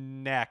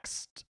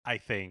next, I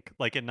think,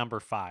 like at number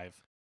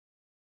 5.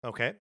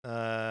 Okay.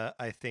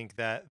 I think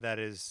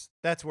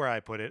that's where I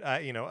put it.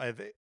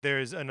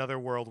 There's another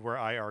world where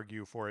I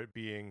argue for it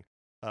being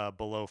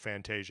below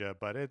Fantasia,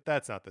 but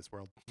that's not this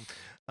world.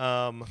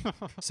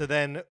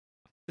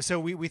 So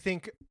we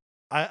think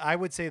I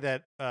would say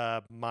that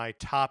my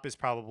top is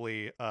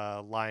probably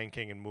Lion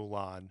King and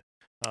Mulan.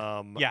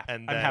 Yeah,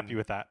 and I'm happy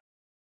with that.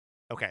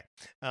 Okay.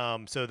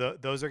 So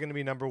those are going to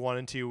be number 1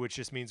 and 2, which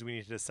just means we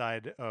need to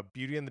decide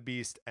Beauty and the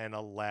Beast and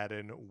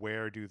Aladdin.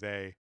 Where do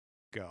they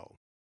go?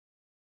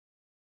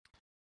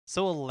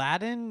 So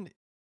Aladdin,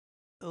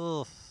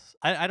 ugh,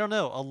 I don't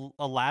know.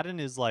 Aladdin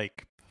is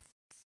like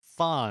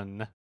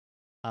fun.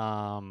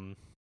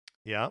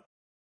 Yeah.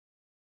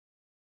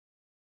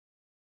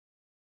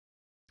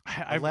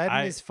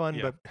 Aladdin is fun,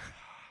 but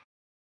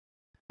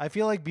I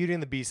feel like Beauty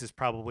and the Beast is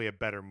probably a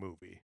better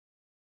movie.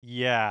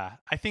 Yeah,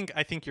 I think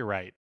you're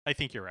right.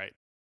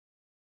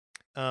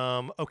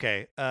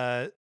 Okay.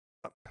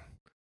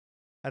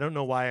 I don't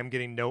know why I'm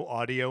getting no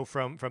audio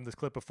from this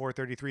clip of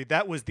 433.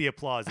 That was the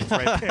applause. It's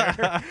right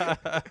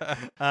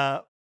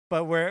there.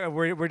 But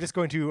we're just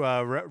going to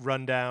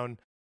run down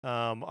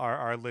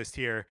our list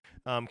here.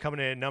 Coming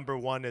in at number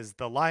 1 is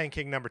The Lion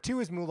King. Number 2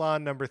 is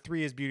Mulan. Number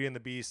 3 is Beauty and the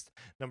Beast.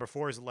 Number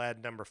 4 is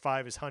Aladdin. Number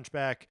 5 is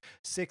Hunchback.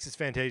 6 is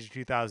Fantasia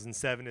 2000.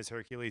 7 is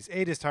Hercules.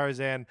 8 is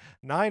Tarzan.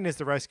 9 is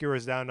The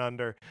Rescuers Down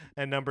Under.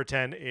 And number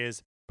 10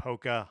 is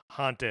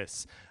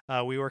Pocahontas.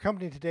 We were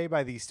accompanied today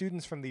by the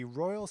students from the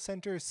Royal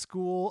Center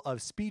School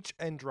of Speech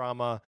and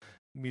Drama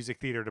Music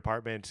Theater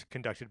Department,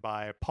 conducted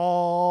by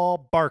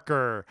Paul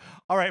Barker.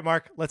 All right,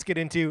 Mark, let's get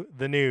into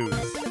the news.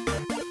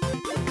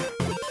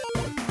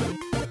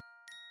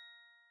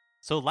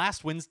 So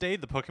last Wednesday,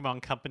 the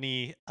Pokemon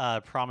Company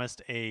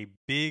promised a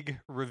big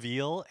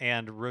reveal,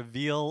 and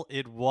reveal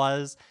it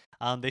was.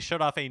 They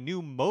showed off a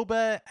new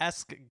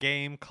MOBA-esque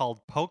game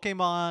called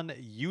Pokemon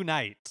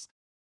Unite.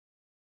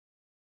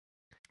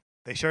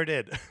 They sure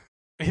did.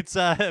 It's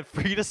a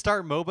free to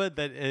start MOBA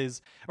that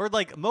is, or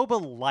like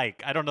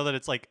MOBA-like. I don't know that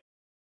it's like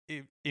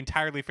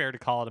entirely fair to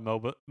call it a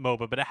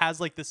MOBA, but it has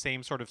like the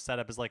same sort of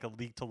setup as like a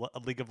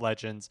League of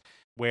Legends,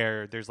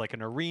 where there's like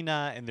an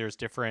arena and there's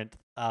different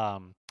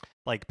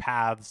like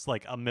paths,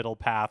 like a middle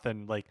path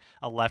and like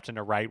a left and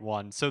a right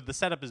one. So the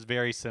setup is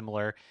very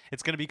similar.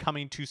 It's going to be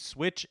coming to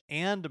Switch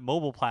and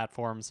mobile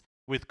platforms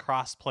with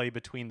crossplay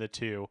between the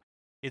two.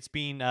 It's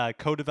being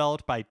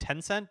co-developed by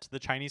Tencent, the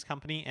Chinese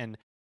company, and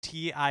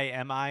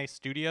TIMI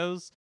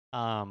Studios,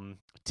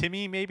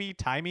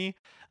 Timmy,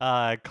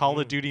 Call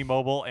of Duty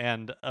Mobile,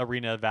 and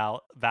Arena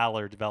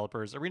Valor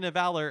developers. Arena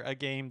Valor, a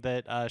game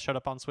that showed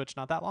up on Switch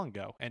not that long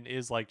ago and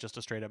is like just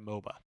a straight up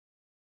MOBA.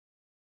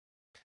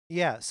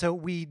 Yeah, so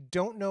we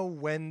don't know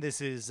when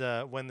this is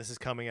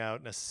coming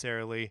out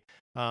necessarily,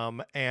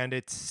 and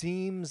it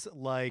seems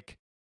like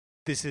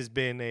this has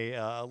been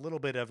a little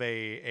bit of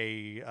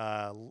a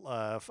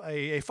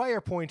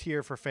fire point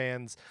here for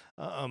fans.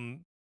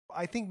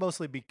 I think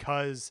mostly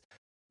because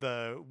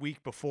the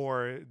week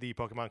before the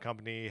Pokemon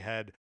Company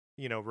had,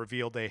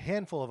 revealed a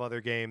handful of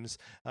other games,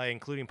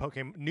 including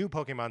new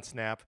Pokemon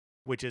Snap,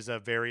 which is a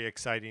very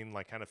exciting,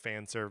 like kind of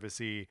fan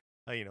servicey.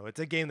 It's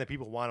a game that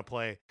people want to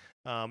play,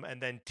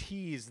 and then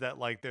tease that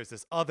like there's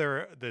this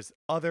other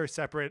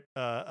separate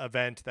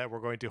event that we're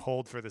going to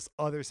hold for this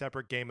other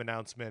separate game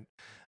announcement,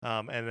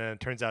 and then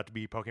it turns out to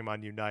be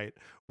Pokemon Unite,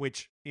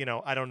 which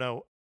I don't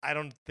know. I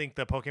don't think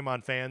the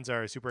Pokemon fans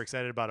are super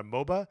excited about a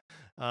MOBA,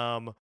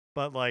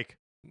 but like,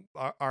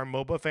 are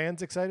MOBA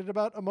fans excited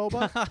about a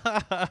MOBA?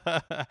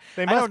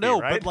 They must I don't know,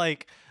 be, right? But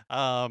like,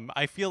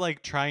 I feel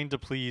like trying to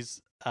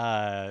please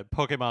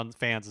Pokemon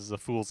fans is a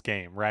fool's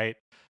game, right?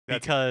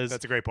 Because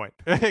that's a great point.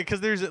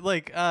 Because there's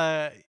like,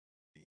 as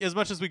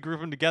much as we group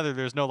them together,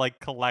 there's no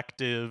like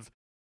collective,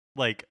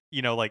 like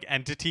like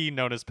entity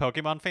known as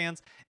Pokemon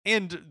fans,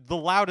 and the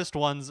loudest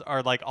ones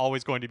are like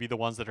always going to be the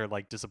ones that are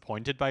like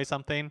disappointed by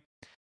something.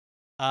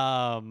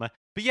 But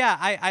yeah,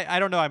 I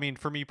don't know. I mean,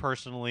 for me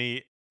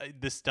personally,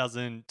 this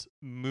doesn't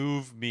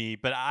move me,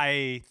 but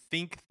I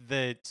think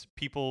that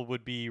people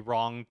would be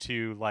wrong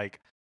to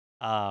like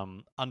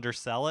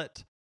undersell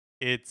it.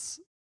 It's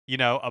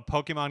a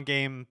Pokemon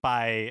game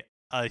by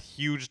a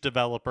huge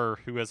developer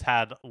who has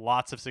had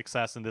lots of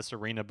success in this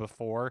arena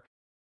before.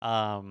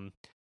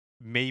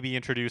 Maybe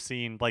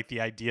introducing like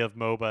the idea of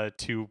MOBA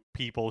to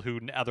people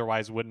who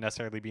otherwise wouldn't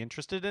necessarily be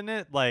interested in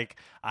it. Like,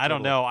 I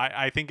don't know.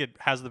 I think it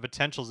has the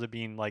potentials of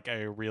being like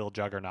a real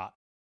juggernaut.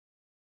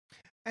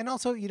 And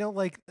also,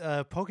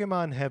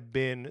 Pokemon have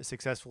been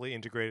successfully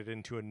integrated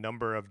into a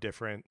number of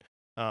different,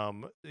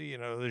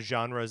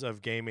 genres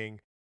of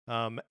gaming.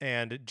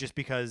 And just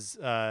because,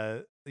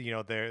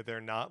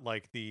 they're not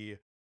like the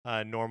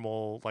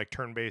normal like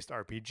turn-based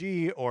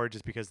RPG, or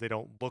just because they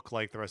don't look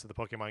like the rest of the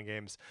Pokemon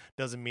games,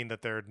 doesn't mean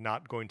that they're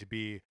not going to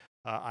be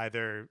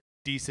either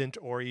decent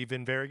or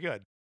even very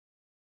good.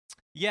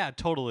 Yeah,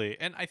 totally.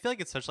 And I feel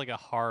like it's such like a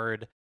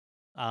hard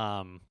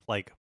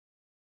like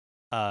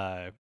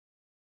uh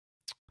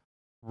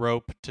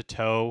rope to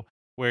toe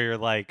where you're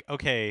like,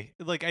 okay,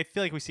 like I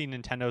feel like we see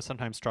Nintendo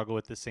sometimes struggle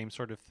with the same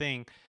sort of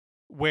thing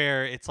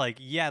where it's like,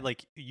 yeah,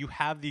 like you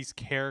have these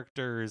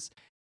characters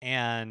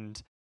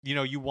and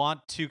you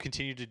want to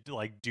continue to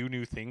like do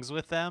new things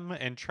with them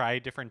and try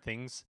different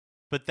things,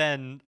 but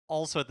then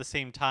also at the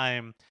same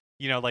time,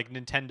 like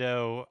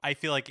Nintendo, I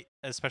feel like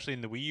especially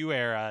in the Wii U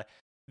era,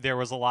 there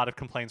was a lot of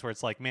complaints where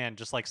it's like, man,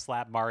 just like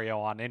slap Mario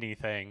on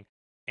anything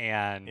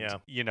and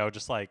Yeah.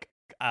 just like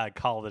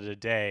call it a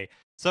day.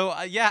 So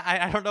yeah,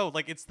 I don't know.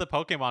 Like it's the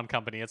Pokemon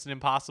Company. It's an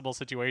impossible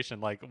situation.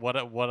 Like what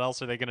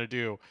else are they gonna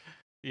do?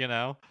 You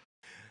know?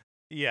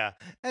 Yeah,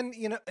 and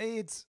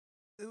it's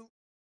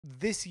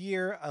this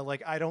year.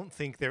 Like I don't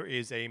think there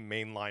is a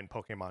mainline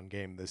Pokemon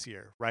game this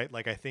year, right?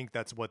 Like I think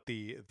that's what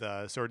the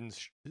Sword and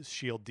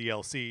Shield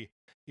DLC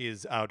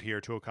is out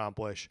here to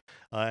accomplish,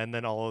 and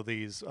then all of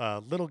these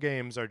little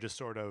games are just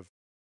sort of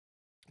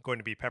going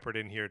to be peppered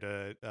in here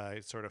to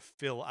sort of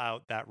fill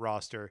out that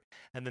roster.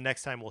 And the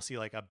next time we'll see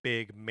like a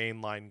big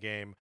mainline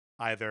game,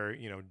 either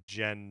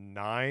Gen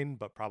 9,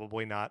 but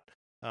probably not.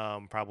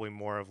 Probably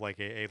more of like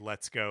a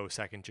Let's Go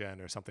second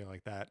gen or something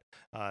like that.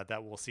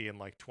 That we'll see in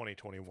like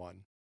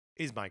 2021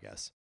 is my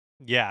guess.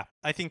 Yeah,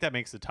 I think that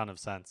makes a ton of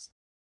sense.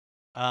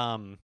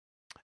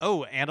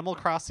 Oh, Animal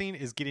Crossing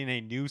is getting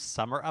a new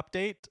summer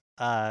update,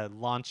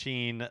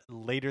 launching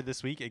later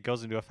this week. It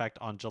goes into effect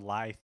on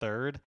July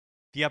 3rd.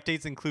 The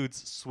updates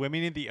includes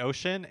swimming in the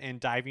ocean and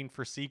diving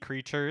for sea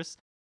creatures.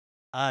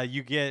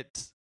 You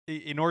get,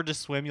 in order to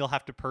swim, you'll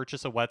have to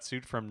purchase a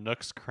wetsuit from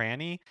Nook's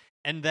Cranny.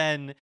 And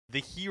then the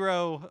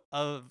hero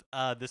of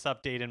this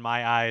update, in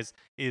my eyes,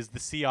 is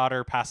the sea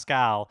otter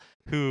Pascal,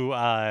 who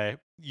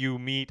you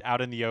meet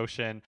out in the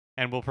ocean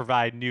and will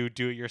provide new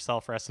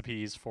do-it-yourself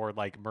recipes for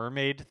like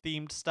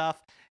mermaid-themed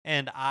stuff.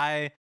 And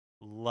I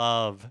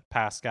love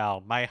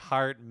Pascal. My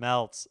heart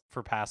melts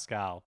for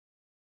Pascal.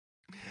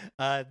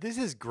 This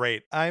is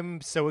great.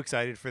 I'm so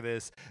excited for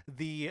this.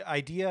 The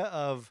idea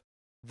of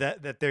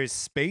that there's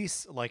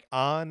space like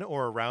on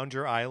or around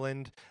your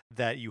island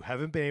that you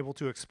haven't been able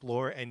to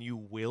explore and you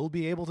will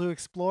be able to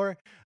explore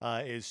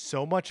is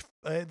so much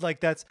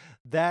like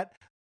that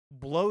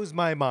blows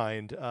my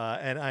mind.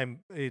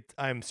 And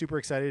I'm super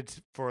excited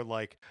for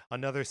like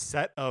another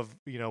set of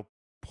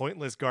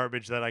pointless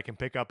garbage that I can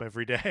pick up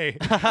every day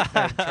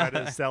and try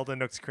to sell to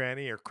Nook's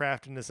Cranny or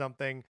craft into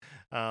something.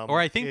 Or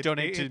I think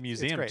donate to the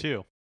museum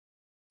too.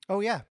 Oh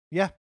yeah,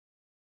 yeah.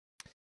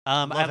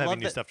 I love having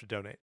new stuff to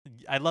donate.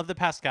 I love that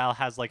Pascal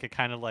has like a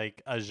kind of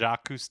like a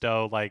Jacques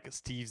Cousteau, like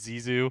Steve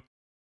Zissou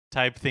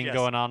type thing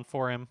going on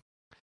for him.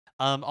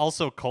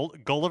 Also,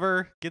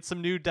 Gulliver gets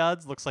some new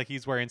duds. Looks like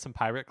he's wearing some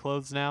pirate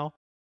clothes now.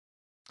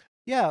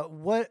 Yeah,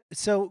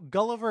 so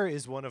Gulliver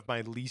is one of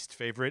my least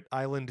favorite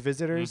island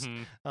visitors.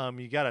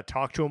 You got to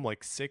talk to him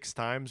like 6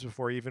 times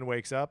before he even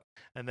wakes up,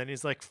 and then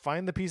he's like,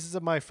 "Find the pieces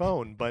of my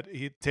phone," but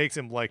it takes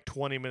him like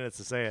 20 minutes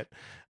to say it.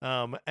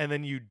 And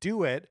then you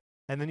do it,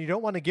 and then you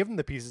don't want to give him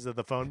the pieces of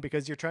the phone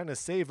because you're trying to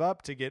save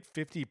up to get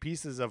 50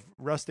 pieces of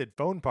rusted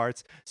phone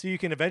parts so you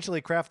can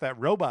eventually craft that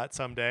robot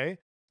someday.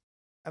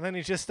 And then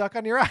he's just stuck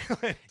on your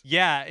island.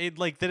 Yeah,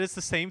 that it's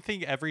the same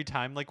thing every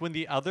time. Like when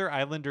the other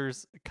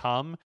islanders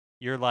come,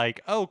 you're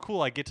like, oh,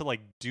 cool, I get to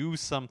like do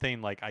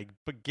something. Like I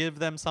give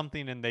them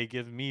something and they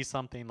give me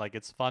something. Like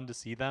it's fun to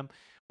see them.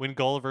 When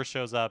Gulliver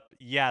shows up,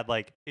 yeah,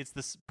 like it's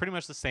this pretty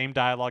much the same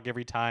dialogue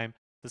every time,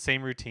 the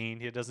same routine.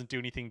 He doesn't do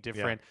anything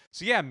different. Yeah.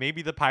 So yeah,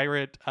 maybe the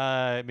pirate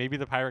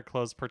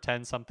clothes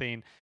pretend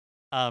something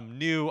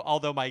new.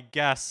 Although my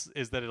guess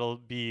is that it'll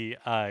be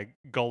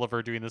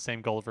Gulliver doing the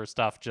same Gulliver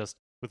stuff, just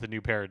with a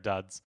new pair of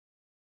duds.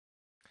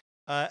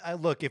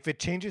 Look, if it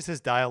changes his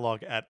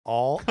dialogue at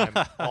all,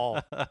 I'm all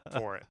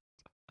for it.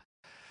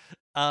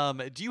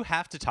 Do you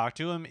have to talk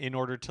to him in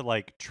order to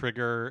like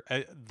trigger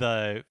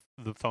the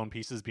phone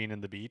pieces being in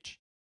the beach?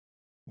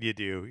 You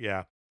do,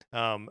 yeah.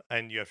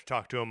 And you have to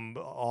talk to him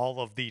all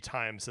of the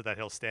time so that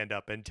he'll stand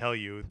up and tell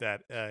you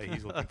that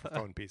he's looking for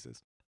phone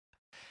pieces.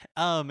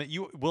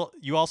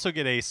 You also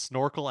get a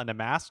snorkel and a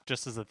mask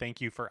just as a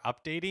thank you for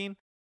updating,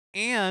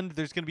 and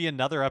there's going to be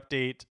another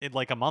update in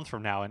like a month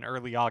from now in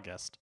early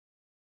August.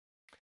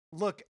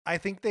 Look, I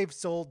think they've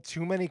sold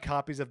too many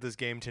copies of this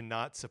game to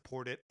not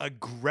support it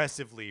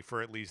aggressively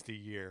for at least a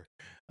year.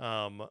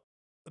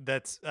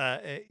 That's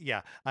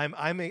yeah.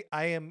 I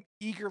am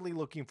eagerly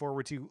looking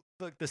forward to.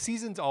 Look, the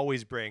seasons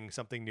always bring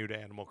something new to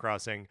Animal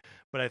Crossing,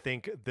 but I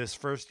think this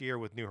first year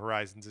with New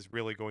Horizons is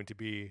really going to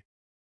be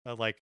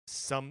like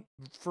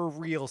for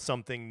real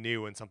something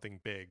new and something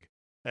big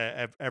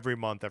every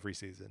month, every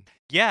season.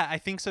 Yeah, I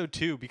think so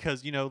too,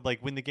 because like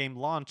when the game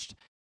launched,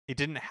 it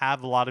didn't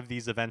have a lot of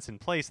these events in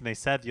place, and they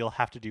said you'll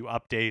have to do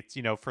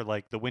updates, for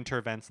like the winter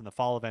events and the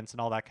fall events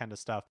and all that kind of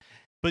stuff.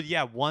 But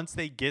yeah, once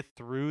they get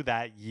through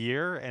that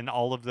year and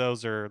all of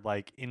those are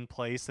like in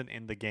place and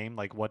in the game,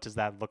 like what does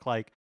that look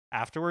like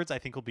afterwards? I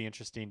think will be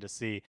interesting to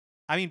see.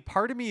 I mean,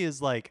 part of me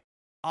is like,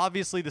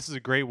 obviously this is a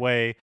great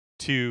way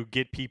to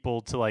get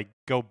people to like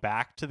go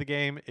back to the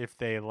game if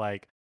they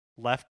like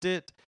left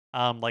it,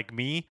 like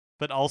me,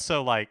 but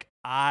also like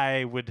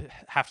I would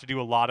have to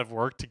do a lot of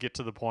work to get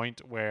to the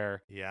point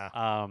where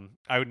I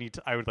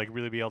would like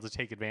really be able to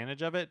take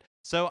advantage of it.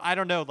 So I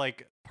don't know,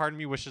 like part of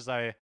me wishes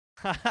I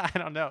I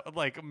don't know,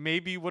 like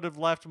maybe would have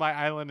left my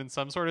island in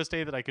some sort of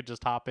state that I could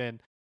just hop in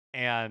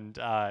and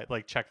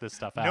like check this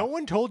stuff out. No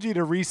one told you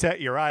to reset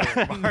your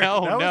island, Mark.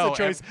 No, that was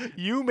a choice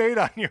you made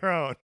on your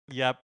own.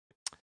 Yep.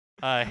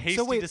 Hasty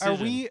so wait,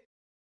 decision.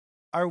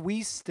 are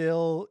we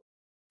still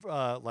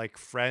like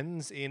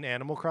friends in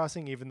Animal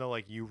Crossing even though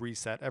like you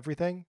reset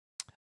everything?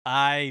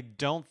 I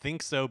don't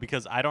think so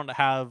because I don't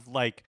have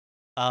like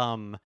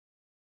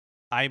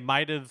I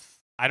might have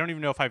I don't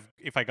even know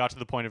if I got to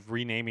the point of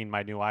renaming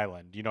my new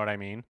island. You know what I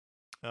mean?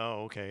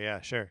 Oh, okay,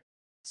 yeah, sure.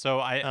 So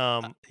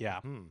yeah.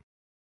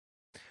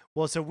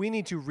 Well, so we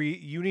need to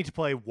you need to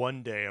play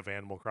one day of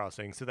Animal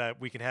Crossing so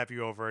that we can have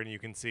you over and you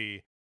can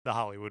see the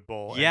Hollywood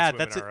Bowl. Yeah, and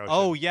that's it.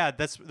 Oh, yeah,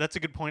 that's a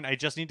good point. I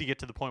just need to get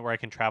to the point where I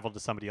can travel to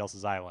somebody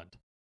else's island.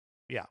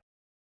 Yeah.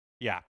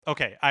 Yeah.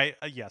 Okay.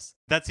 Yes,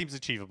 that seems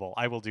achievable.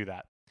 I will do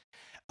that.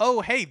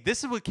 Oh, hey,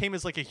 this is what came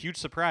as like a huge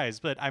surprise,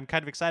 but I'm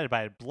kind of excited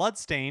by it.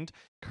 Bloodstained: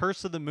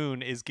 Curse of the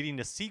Moon is getting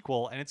a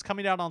sequel, and it's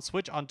coming out on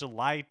Switch on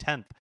July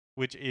 10th,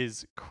 which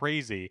is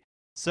crazy.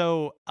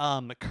 So,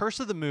 Curse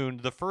of the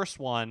Moon, the first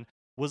one,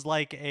 was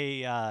like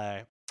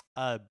a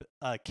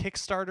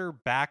Kickstarter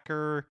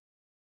backer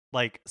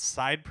like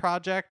side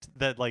project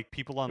that like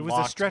people unlocked. It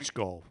was a stretch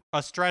goal.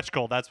 A stretch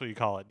goal, that's what you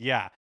call it.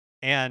 Yeah.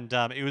 And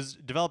it was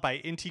developed by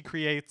Inti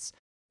Creates,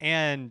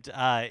 and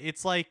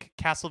it's like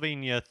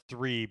Castlevania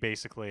 3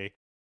 basically.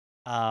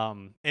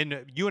 And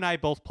you and I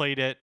both played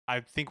it.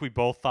 I think we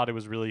both thought it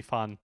was really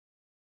fun.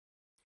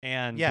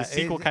 And the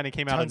sequel kind of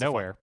came out of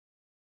nowhere.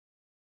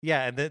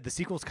 Yeah, and the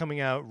sequel's coming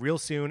out real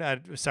soon.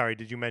 Sorry,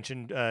 did you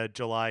mention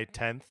July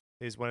 10th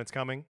is when it's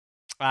coming?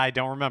 I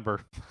don't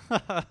remember.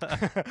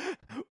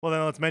 Well,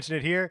 then let's mention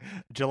it here.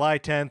 July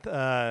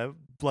 10th,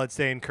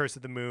 Bloodstained: Curse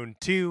of the Moon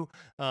 2.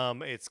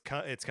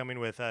 It's coming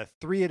with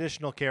 3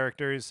 additional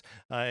characters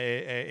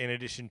in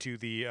addition to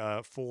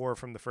the 4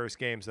 from the first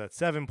game. So that's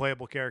 7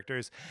 playable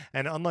characters.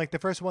 And unlike the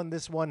first one,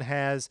 this one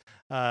has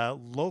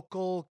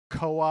local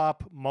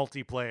co-op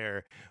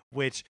multiplayer,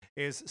 which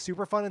is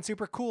super fun and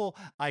super cool.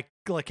 I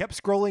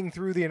kept scrolling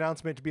through the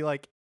announcement to be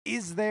like,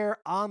 is there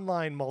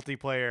online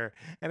multiplayer?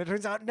 And it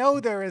turns out no,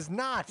 there is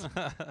not.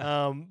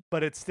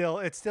 But it's still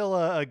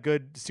a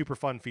good, super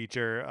fun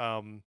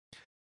feature.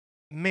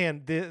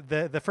 Man,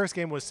 the first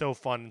game was so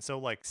fun and so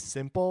like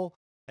simple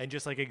and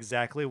just like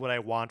exactly what I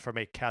want from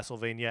a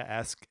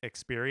Castlevania-esque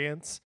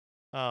experience.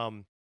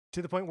 To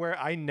the point where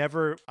I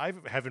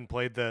haven't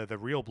played the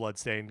real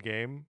Bloodstained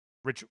game.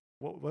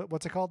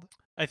 What's it called?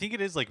 I think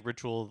it is like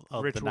Ritual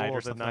of the Night or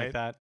something like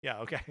that. Yeah,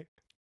 okay.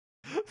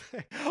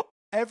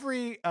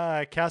 Every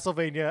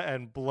Castlevania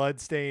and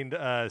Bloodstained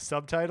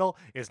subtitle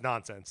is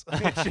nonsense.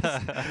 It's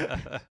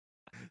just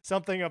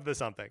something of the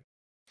something.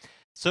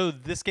 So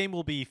this game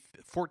will be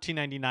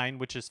 $14.99,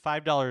 which is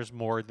 $5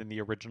 more than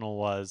the original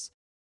was.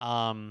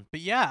 But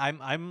yeah,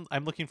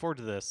 I'm looking forward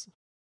to this.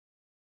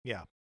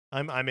 Yeah,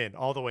 I'm in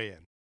all the way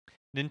in.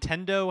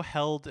 Nintendo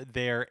held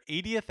their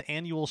 80th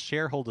annual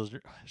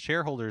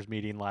shareholders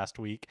meeting last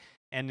week,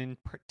 and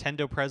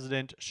Nintendo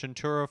president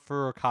Shuntaro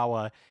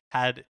Furukawa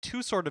had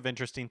 2 sort of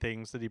interesting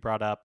things that he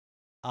brought up.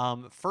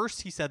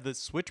 First, he said that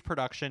Switch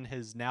production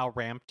has now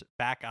ramped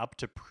back up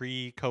to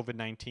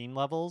pre-COVID-19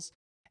 levels,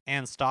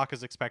 and stock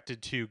is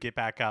expected to get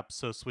back up,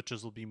 so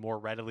Switches will be more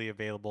readily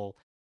available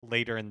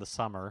later in the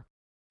summer.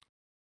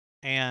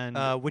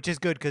 And which is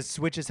good because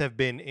Switches have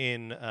been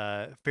in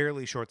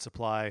fairly short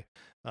supply.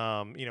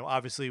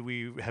 Obviously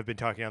we have been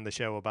talking on the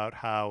show about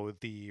how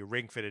the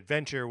Ring Fit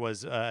Adventure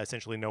was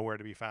essentially nowhere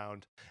to be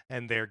found,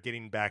 and they're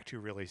getting back to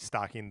really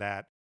stocking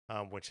that,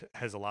 which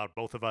has allowed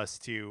both of us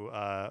to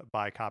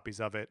buy copies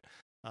of it.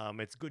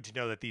 It's good to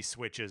know that these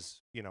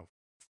Switches,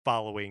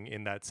 following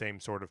in that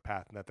same sort of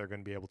path, and that they're going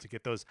to be able to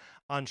get those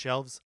on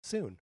shelves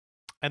soon.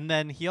 And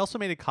then he also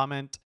made a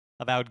comment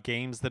about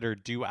games that are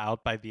due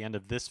out by the end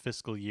of this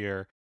fiscal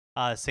year,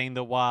 saying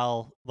that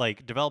while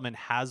like development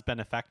has been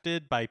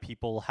affected by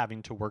people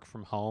having to work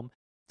from home,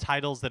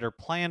 titles that are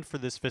planned for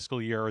this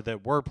fiscal year or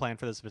that were planned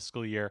for this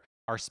fiscal year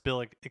are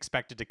still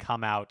expected to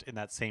come out in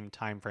that same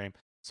time frame.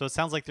 So it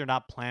sounds like they're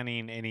not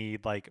planning any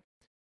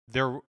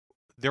there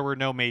were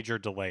no major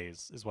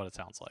delays, is what it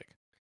sounds like.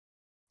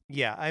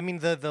 Yeah, I mean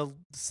the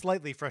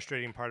slightly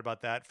frustrating part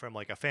about that from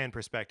like a fan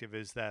perspective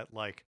is that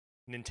like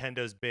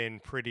Nintendo's been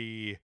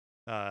pretty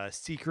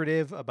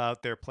secretive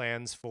about their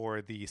plans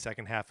for the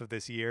second half of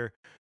this year.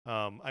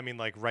 I mean,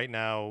 like right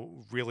now,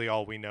 really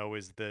all we know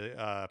is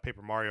the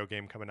Paper Mario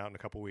game coming out in a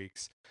couple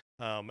weeks,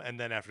 and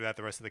then after that,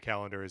 the rest of the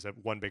calendar is a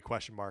one big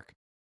question mark.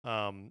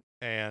 I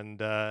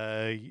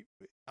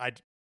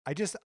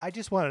just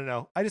want to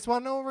know. I just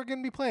want to know what we're going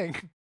to be playing.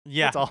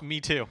 Yeah,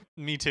 me too.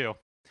 Me too.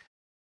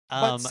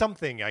 But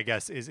something, I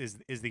guess, is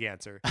the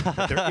answer.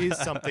 That there is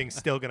something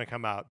still going to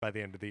come out by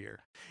the end of the year.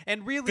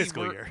 And really,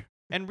 fiscal year.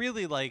 And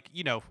really, like,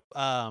 if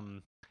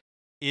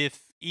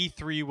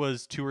E3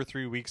 was 2 or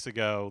 3 weeks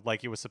ago,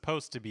 like it was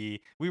supposed to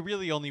be, we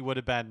really only would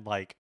have been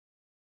like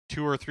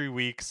 2 or 3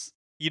 weeks.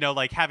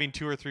 Like having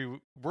 2 or 3.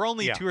 We're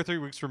only 2 or 3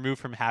 weeks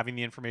removed from having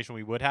the information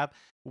we would have,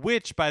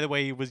 which, by the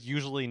way, was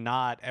usually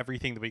not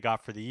everything that we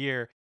got for the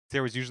year.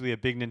 There was usually a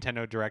big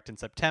Nintendo Direct in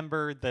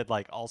September that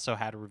like also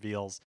had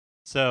reveals.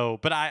 So,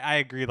 but I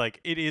agree, like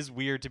it is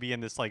weird to be in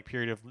this like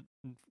period of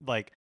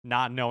like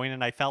not knowing,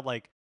 and I feel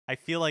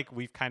like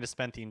we've kind of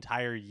spent the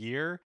entire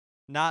year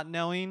not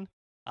knowing.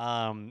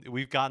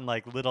 We've gotten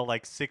like little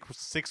like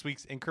 6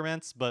 weeks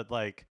increments, but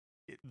like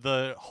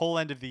the whole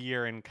end of the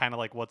year and kind of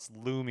like what's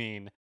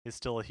looming is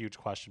still a huge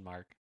question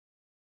mark.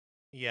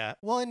 Yeah.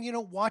 Well,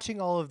 and watching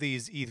all of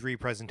these E3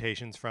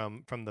 presentations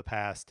from the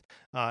past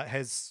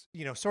has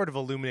sort of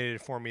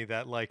illuminated for me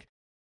that like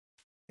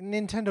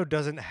Nintendo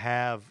doesn't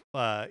have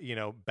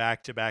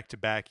back to back to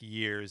back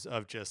years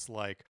of just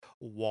like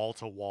wall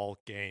to wall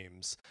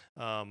games.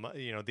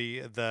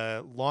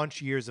 The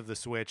launch years of the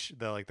Switch,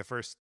 the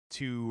first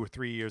 2 or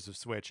 3 years of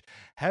Switch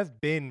have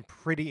been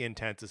pretty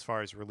intense as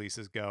far as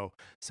releases go.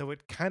 So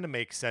it kind of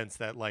makes sense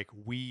that like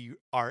we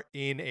are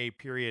in a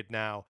period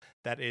now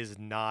that is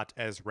not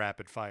as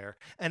rapid fire.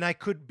 And I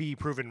could be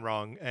proven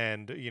wrong,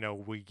 and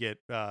we get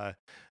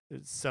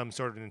some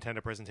sort of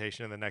Nintendo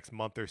presentation in the next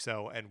month or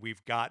so, and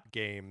we've got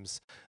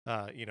games,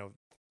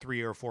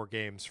 3 or 4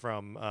 games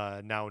from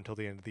now until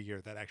the end of the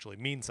year that actually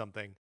mean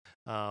something.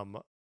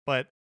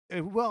 But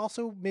well,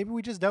 also maybe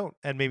we just don't,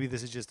 and maybe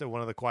this is just one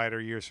of the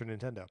quieter years for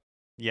Nintendo.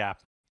 Yeah,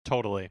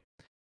 totally.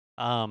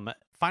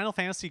 Final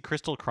Fantasy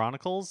Crystal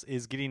Chronicles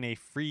is getting a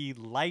free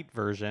light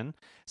version.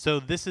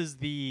 So this is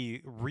the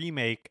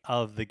remake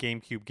of the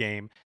GameCube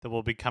game that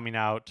will be coming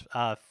out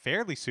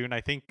fairly soon,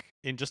 I think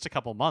in just a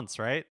couple months,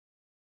 right?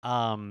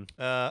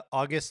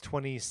 August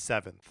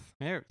 27th.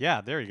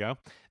 There you go.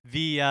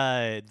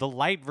 The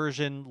light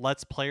version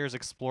lets players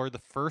explore the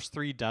first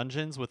 3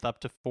 dungeons with up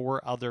to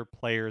 4 other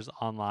players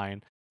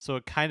online. So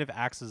it kind of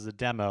acts as a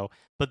demo.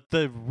 But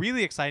the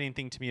really exciting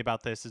thing to me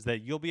about this is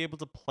that you'll be able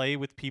to play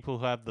with people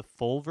who have the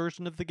full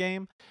version of the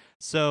game.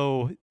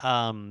 So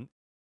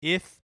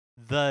if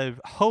the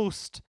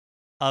host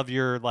of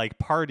your like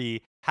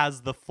party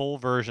has the full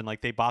version,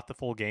 like they bought the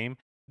full game,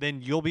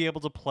 then you'll be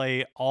able to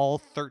play all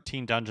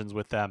 13 dungeons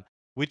with them,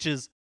 which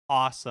is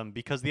awesome,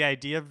 because the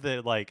idea of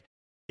the like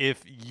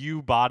if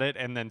you bought it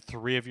and then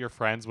 3 of your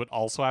friends would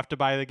also have to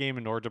buy the game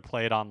in order to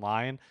play it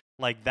online,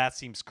 like that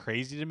seems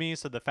crazy to me.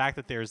 So the fact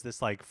that there's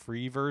this like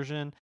free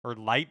version or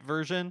light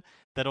version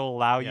that'll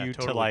allow you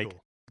to like cool.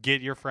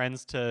 get your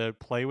friends to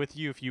play with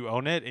you if you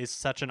own it is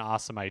such an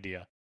awesome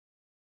idea.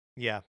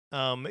 Yeah.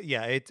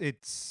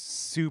 It's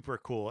super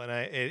cool, and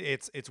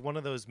it's one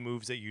of those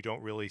moves that you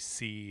don't really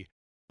see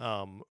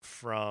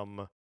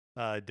from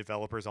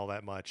developers all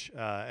that much,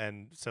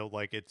 and so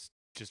like it's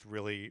just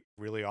really,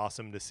 really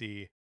awesome to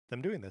see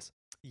them doing this.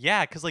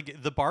 Yeah, because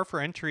like the bar for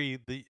entry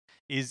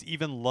is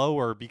even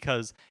lower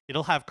because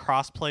it'll have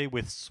crossplay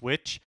with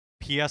Switch,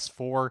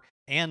 PS4,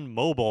 and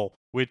mobile,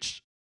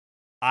 which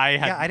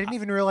I didn't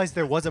even realize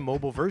there was a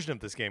mobile version of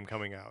this game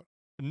coming out.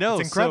 No,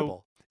 it's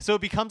incredible. So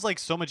it becomes like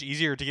so much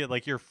easier to get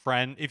like your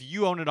friend, if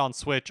you own it on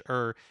Switch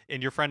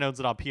and your friend owns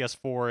it on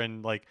PS4,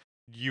 and like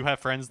you have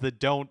friends that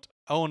don't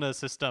own a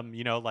system,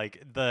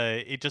 like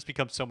it just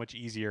becomes so much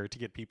easier to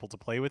get people to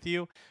play with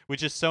you,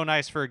 which is so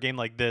nice for a game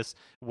like this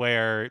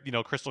where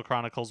Crystal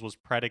Chronicles was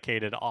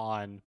predicated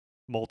on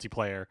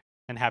multiplayer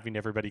and having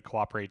everybody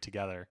cooperate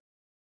together.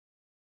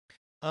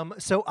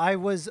 So I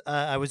was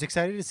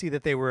excited to see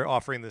that they were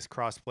offering this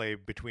crossplay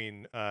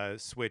between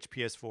Switch,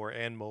 PS4,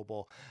 and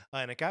mobile,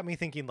 and it got me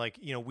thinking. Like,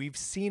 we've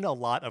seen a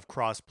lot of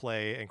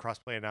crossplay and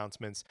crossplay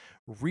announcements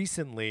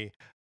recently,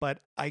 but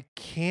I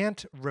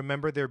can't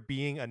remember there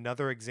being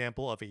another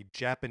example of a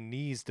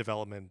Japanese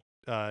development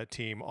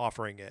team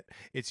offering it.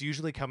 It's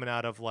usually coming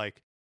out of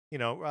like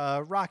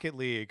Rocket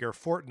League or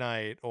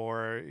Fortnite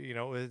or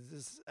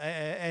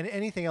and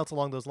anything else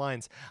along those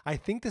lines. I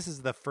think this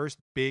is the first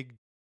big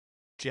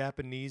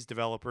Japanese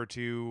developer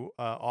to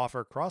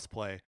offer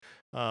crossplay,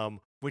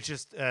 which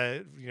just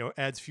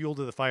adds fuel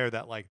to the fire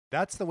that like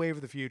that's the wave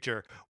of the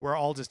future. We're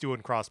all just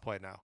doing crossplay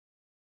now.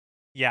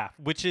 Yeah,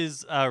 which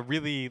is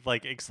really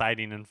like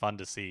exciting and fun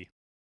to see.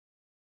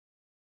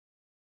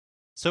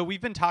 So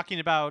we've been talking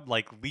about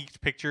like leaked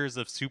pictures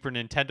of Super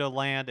Nintendo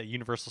Land at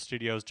Universal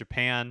Studios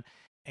Japan,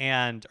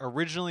 and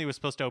originally it was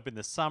supposed to open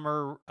this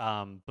summer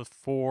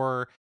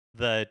before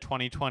the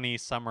 2020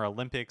 Summer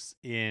Olympics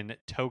in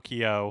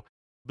Tokyo.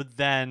 But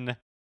then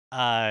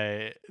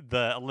the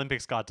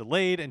Olympics got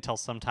delayed until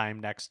sometime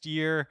next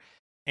year.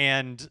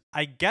 And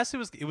I guess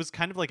it was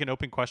kind of like an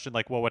open question,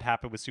 like what would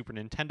happen with Super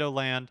Nintendo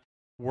Land?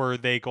 Were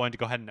they going to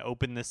go ahead and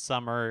open this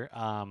summer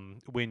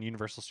when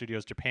Universal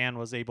Studios Japan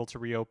was able to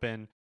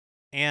reopen?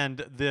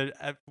 And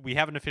we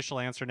have an official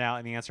answer now,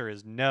 and the answer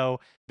is no.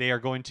 They are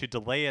going to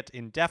delay it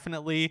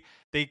indefinitely.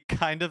 They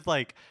kind of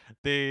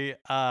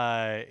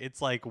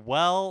it's like,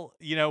 well,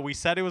 we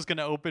said it was going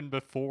to open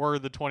before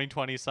the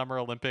 2020 Summer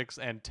Olympics,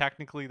 and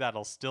technically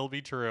that'll still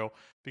be true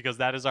because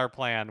that is our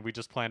plan. We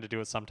just plan to do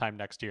it sometime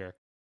next year.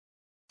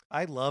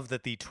 I love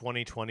that the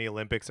 2020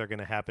 Olympics are going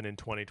to happen in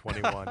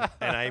 2021.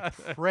 And I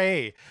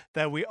pray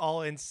that we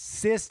all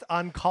insist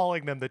on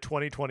calling them the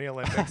 2020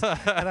 Olympics.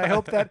 And I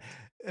hope that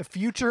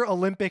future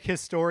Olympic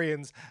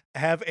historians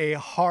have a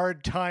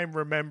hard time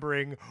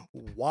remembering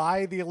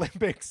why the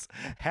Olympics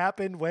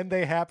happened when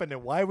they happened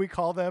and why we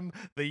call them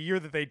the year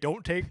that they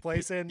don't take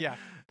place in. Yeah.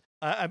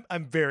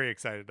 I'm very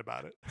excited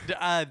about it.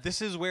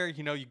 This is where,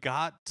 you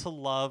got to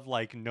love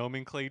like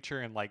nomenclature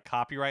and like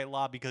copyright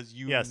law because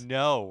Yes.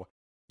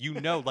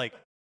 like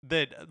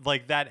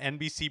that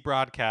NBC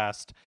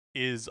broadcast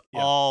is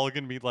all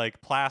going to be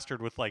like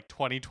plastered with like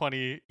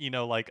 2020,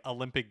 like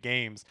Olympic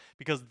Games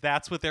because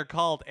that's what they're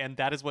called. And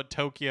that is what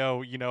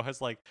Tokyo, has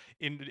like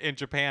in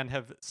Japan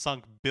have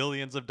sunk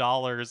billions of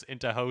dollars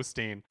into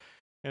hosting.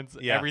 And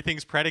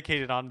everything's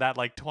predicated on that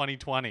like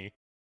 2020.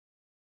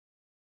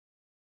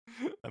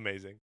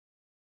 Amazing.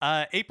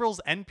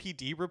 April's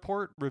NPD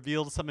report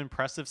revealed some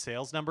impressive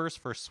sales numbers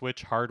for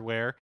Switch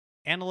hardware.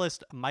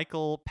 Analyst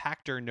Michael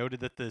Pachter noted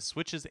that the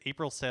Switch's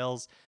April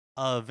sales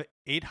of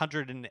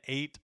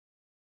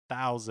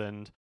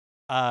 808,000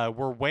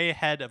 were way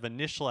ahead of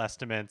initial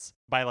estimates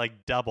by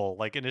like double.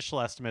 Like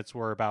initial estimates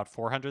were about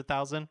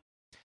 400,000.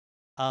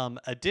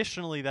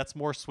 Additionally, that's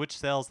more Switch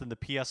sales than the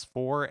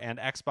PS4 and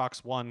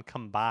Xbox One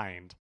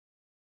combined.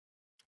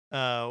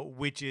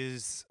 Which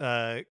is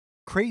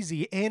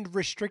crazy and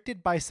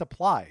restricted by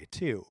supply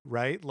too,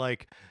 right?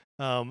 Like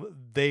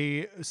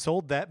they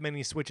sold that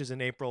many Switches in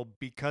April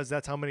because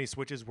that's how many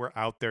Switches were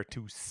out there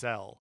to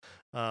sell.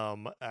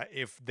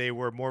 If they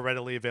were more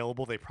readily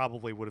available, they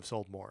probably would have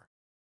sold more.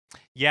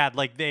 Yeah,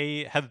 like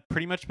they have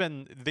pretty much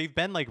they've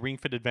been like Ring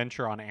Fit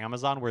Adventure on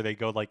Amazon where they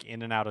go like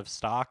in and out of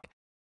stock.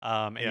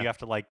 And you have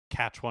to like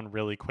catch one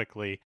really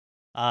quickly.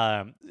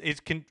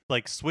 It can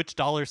like Switch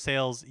dollar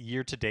sales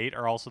year to date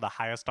are also the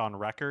highest on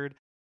record.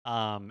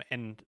 So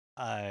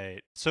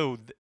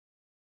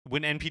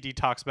when NPD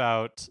talks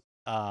about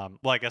well,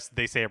 I guess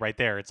they say it right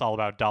there. It's all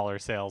about dollar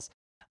sales.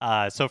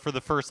 So for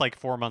the first like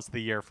 4 months of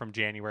the year from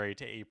January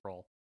to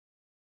April.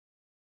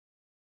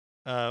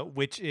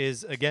 Which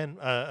is again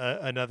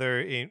another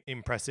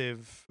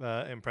impressive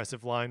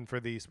line for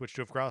the Switch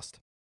to have crossed.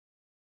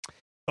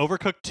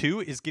 Overcooked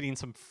 2 is getting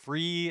some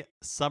free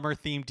summer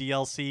themed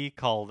DLC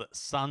called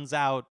Suns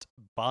Out,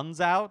 Buns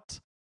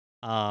Out.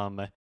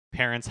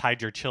 Parents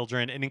hide your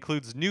children. It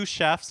includes new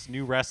chefs,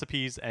 new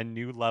recipes, and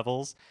new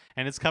levels.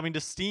 And it's coming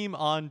to Steam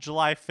on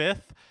July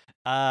 5th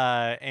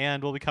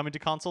and will be coming to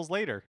consoles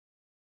later.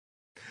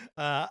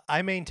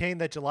 I maintain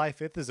that July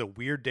 5th is a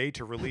weird day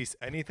to release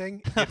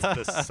anything. It's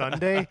the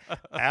Sunday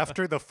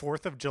after the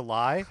 4th of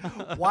July.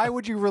 Why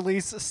would you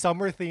release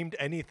summer-themed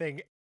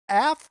anything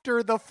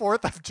after the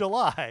 4th of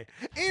July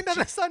and on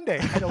a Sunday?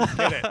 I don't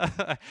get it.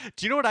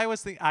 Do you know what I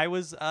was thinking? I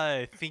was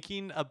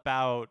thinking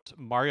about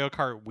Mario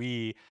Kart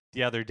Wii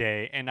the other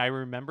day, and I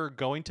remember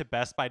going to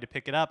Best Buy to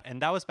pick it up,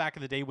 and that was back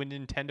in the day when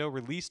Nintendo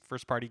released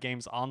first-party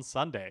games on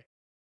Sunday.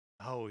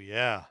 Oh,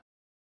 yeah.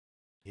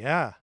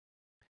 Yeah.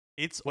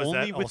 It's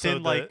only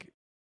within like...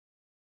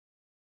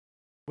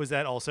 Was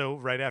that also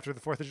right after the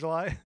 4th of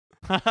July?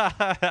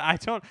 I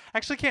don't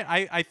actually can't.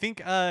 I think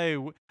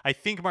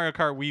Mario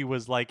Kart Wii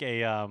was like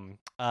a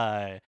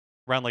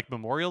around like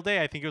Memorial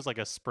Day. I think it was like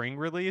a spring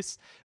release,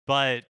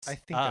 but I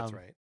think that's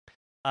right.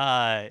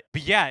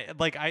 But yeah,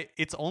 like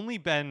it's only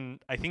been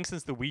I think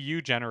since the Wii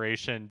U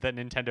generation that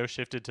Nintendo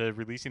shifted to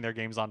releasing their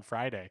games on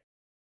Friday.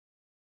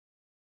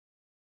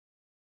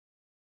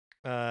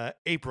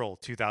 April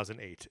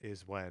 2008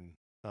 is when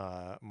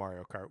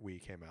Mario Kart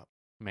Wii came out.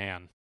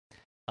 Man.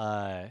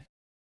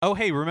 Oh,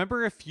 hey,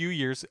 remember a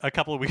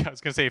couple of weeks, I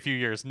was going to say a few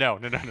years. No.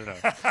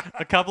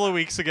 A couple of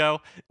weeks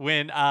ago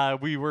when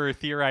we were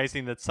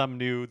theorizing that some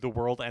new The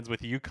World Ends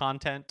With You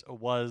content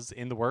was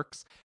in the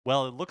works.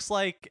 Well, it looks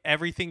like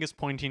everything is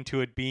pointing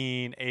to it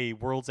being a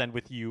World's End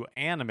With You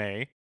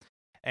anime.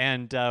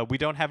 And we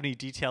don't have any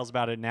details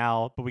about it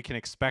now, but we can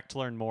expect to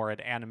learn more at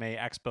Anime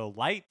Expo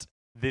Light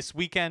this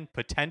weekend.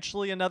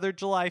 Potentially another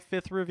July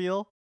 5th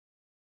reveal.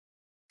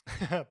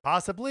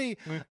 Possibly.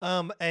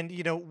 And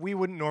we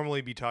wouldn't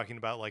normally be talking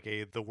about like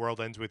The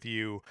World Ends With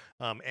You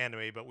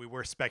anime, but we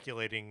were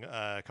speculating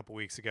a couple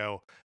weeks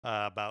ago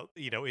about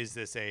is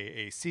this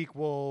a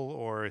sequel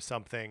or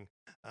something,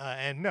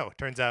 and no,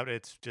 turns out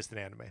it's just an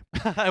anime.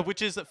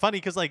 Which is funny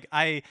because like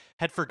I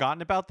had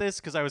forgotten about this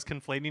because I was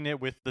conflating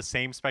it with the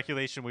same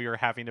speculation we were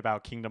having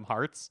about Kingdom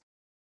Hearts.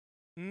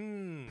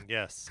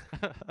 Yes.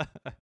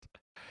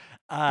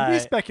 We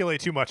speculate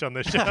too much on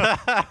this show.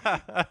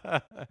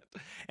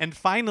 And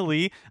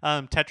finally,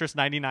 Tetris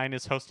 99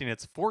 is hosting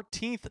its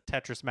 14th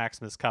Tetris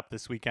Maximus Cup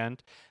this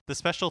weekend. The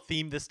special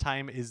theme this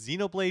time is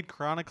Xenoblade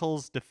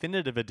Chronicles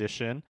Definitive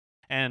Edition.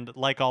 And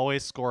like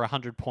always, score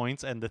 100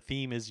 points, and the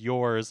theme is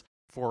yours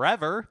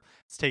forever.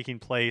 It's taking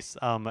place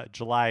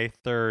July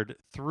 3rd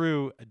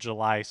through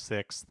July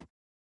 6th.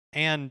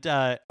 And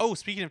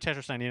speaking of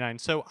Tetris 99,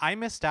 so I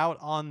missed out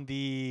on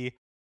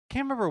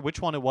can't remember which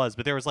one it was,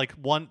 but there was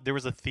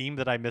a theme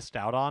that I missed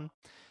out on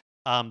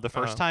the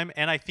first time,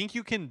 and I think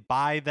you can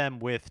buy them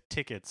with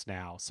tickets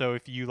now. So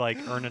if you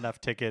earn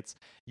enough tickets,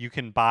 you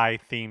can buy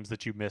themes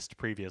that you missed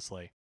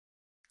previously.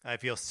 I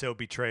feel so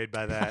betrayed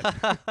by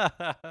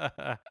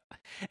that.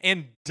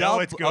 And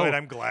it's good.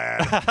 I'm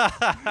glad.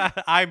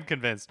 I'm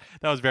convinced.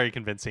 That was very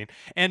convincing.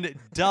 And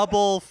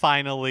Double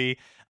finally,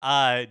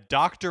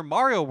 Dr.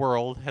 Mario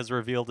World has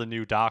revealed a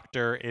new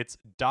doctor. It's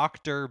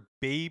Dr.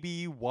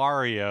 Baby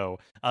Wario,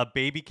 a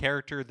baby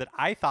character that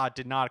I thought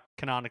did not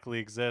canonically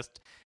exist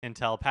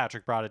until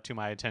Patrick brought it to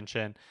my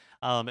attention.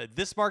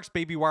 This marks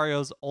Baby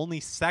Wario's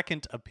only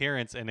second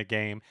appearance in a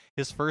game,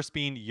 his first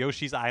being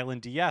Yoshi's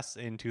Island DS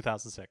in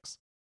 2006.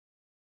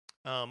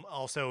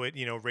 Also, it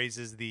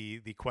raises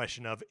the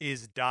question of,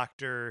 is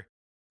Dr.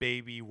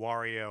 Baby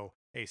Wario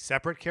a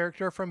separate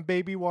character from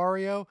Baby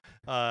Wario?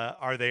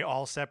 Are they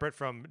all separate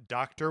from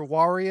Dr.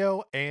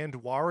 Wario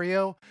and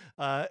Wario?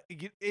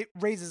 It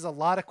raises a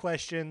lot of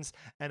questions,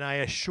 and I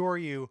assure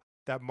you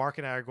that Mark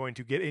and I are going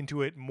to get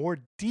into it more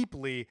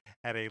deeply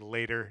at a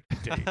later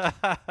date.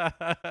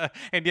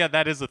 And yeah,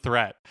 that is a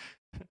threat.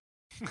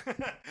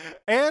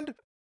 And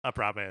a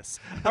promise.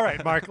 All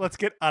right, Mark, let's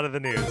get out of the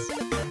news.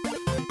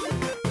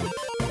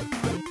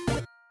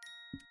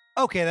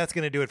 Okay, that's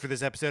going to do it for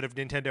this episode of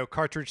Nintendo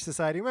Cartridge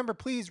Society. Remember,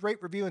 please rate,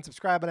 review, and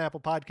subscribe on Apple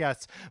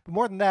Podcasts. But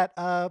more than that,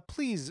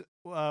 please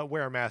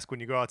wear a mask when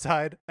you go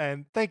outside.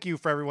 And thank you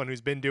for everyone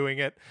who's been doing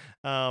it.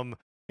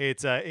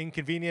 It's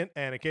inconvenient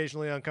and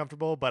occasionally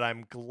uncomfortable, but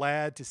I'm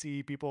glad to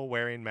see people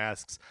wearing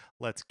masks.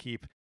 Let's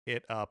keep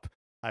it up.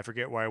 I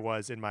forget where I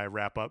was in my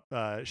wrap-up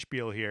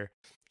spiel here.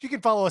 You can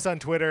follow us on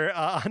Twitter.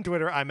 On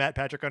Twitter, I'm at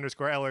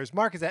Patrick_Ellers.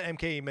 Mark is at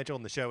MKE Mitchell,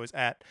 and the show is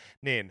at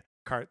Nin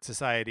Cart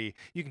Society.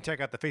 You can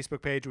check out the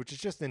Facebook page, which is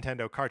just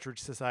Nintendo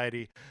Cartridge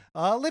Society.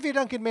 Olivia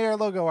Duncan made our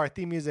logo. Our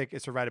theme music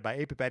is provided by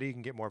 8-Bit Betty. You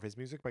can get more of his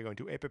music by going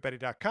to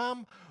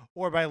 8bitbetty.com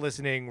or by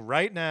listening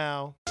right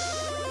now.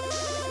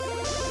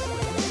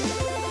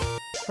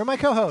 For my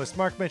co-host,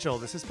 Mark Mitchell,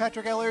 this is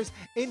Patrick Ellers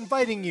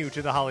inviting you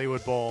to the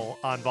Hollywood Bowl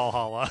on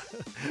Valhalla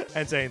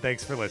and saying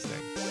thanks for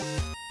listening.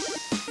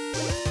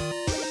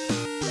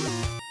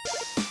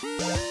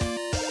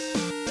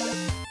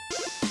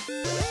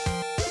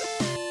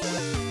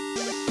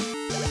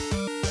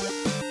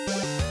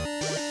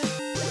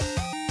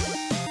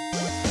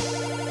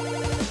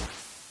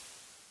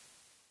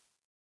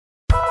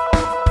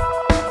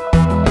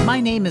 My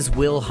name is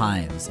Will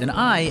Hines, and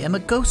I am a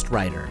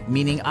ghostwriter,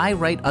 meaning I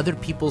write other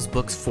people's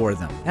books for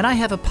them. And I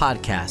have a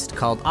podcast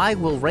called I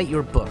Will Write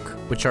Your Book,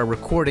 which are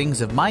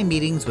recordings of my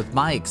meetings with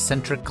my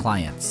eccentric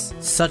clients,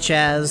 such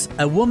as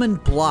a woman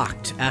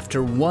blocked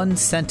after one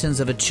sentence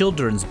of a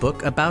children's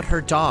book about her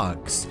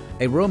dogs,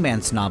 a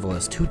romance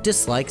novelist who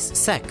dislikes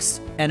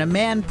sex, and a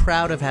man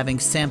proud of having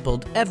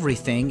sampled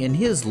everything in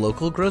his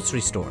local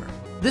grocery store.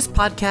 This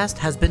podcast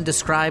has been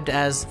described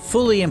as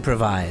fully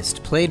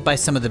improvised, played by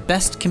some of the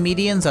best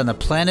comedians on the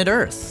planet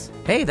Earth.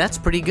 Hey, that's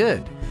pretty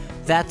good.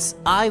 That's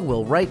I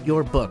Will Write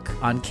Your Book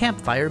on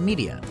Campfire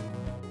Media.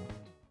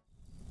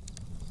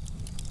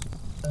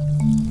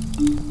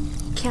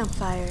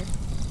 Campfire.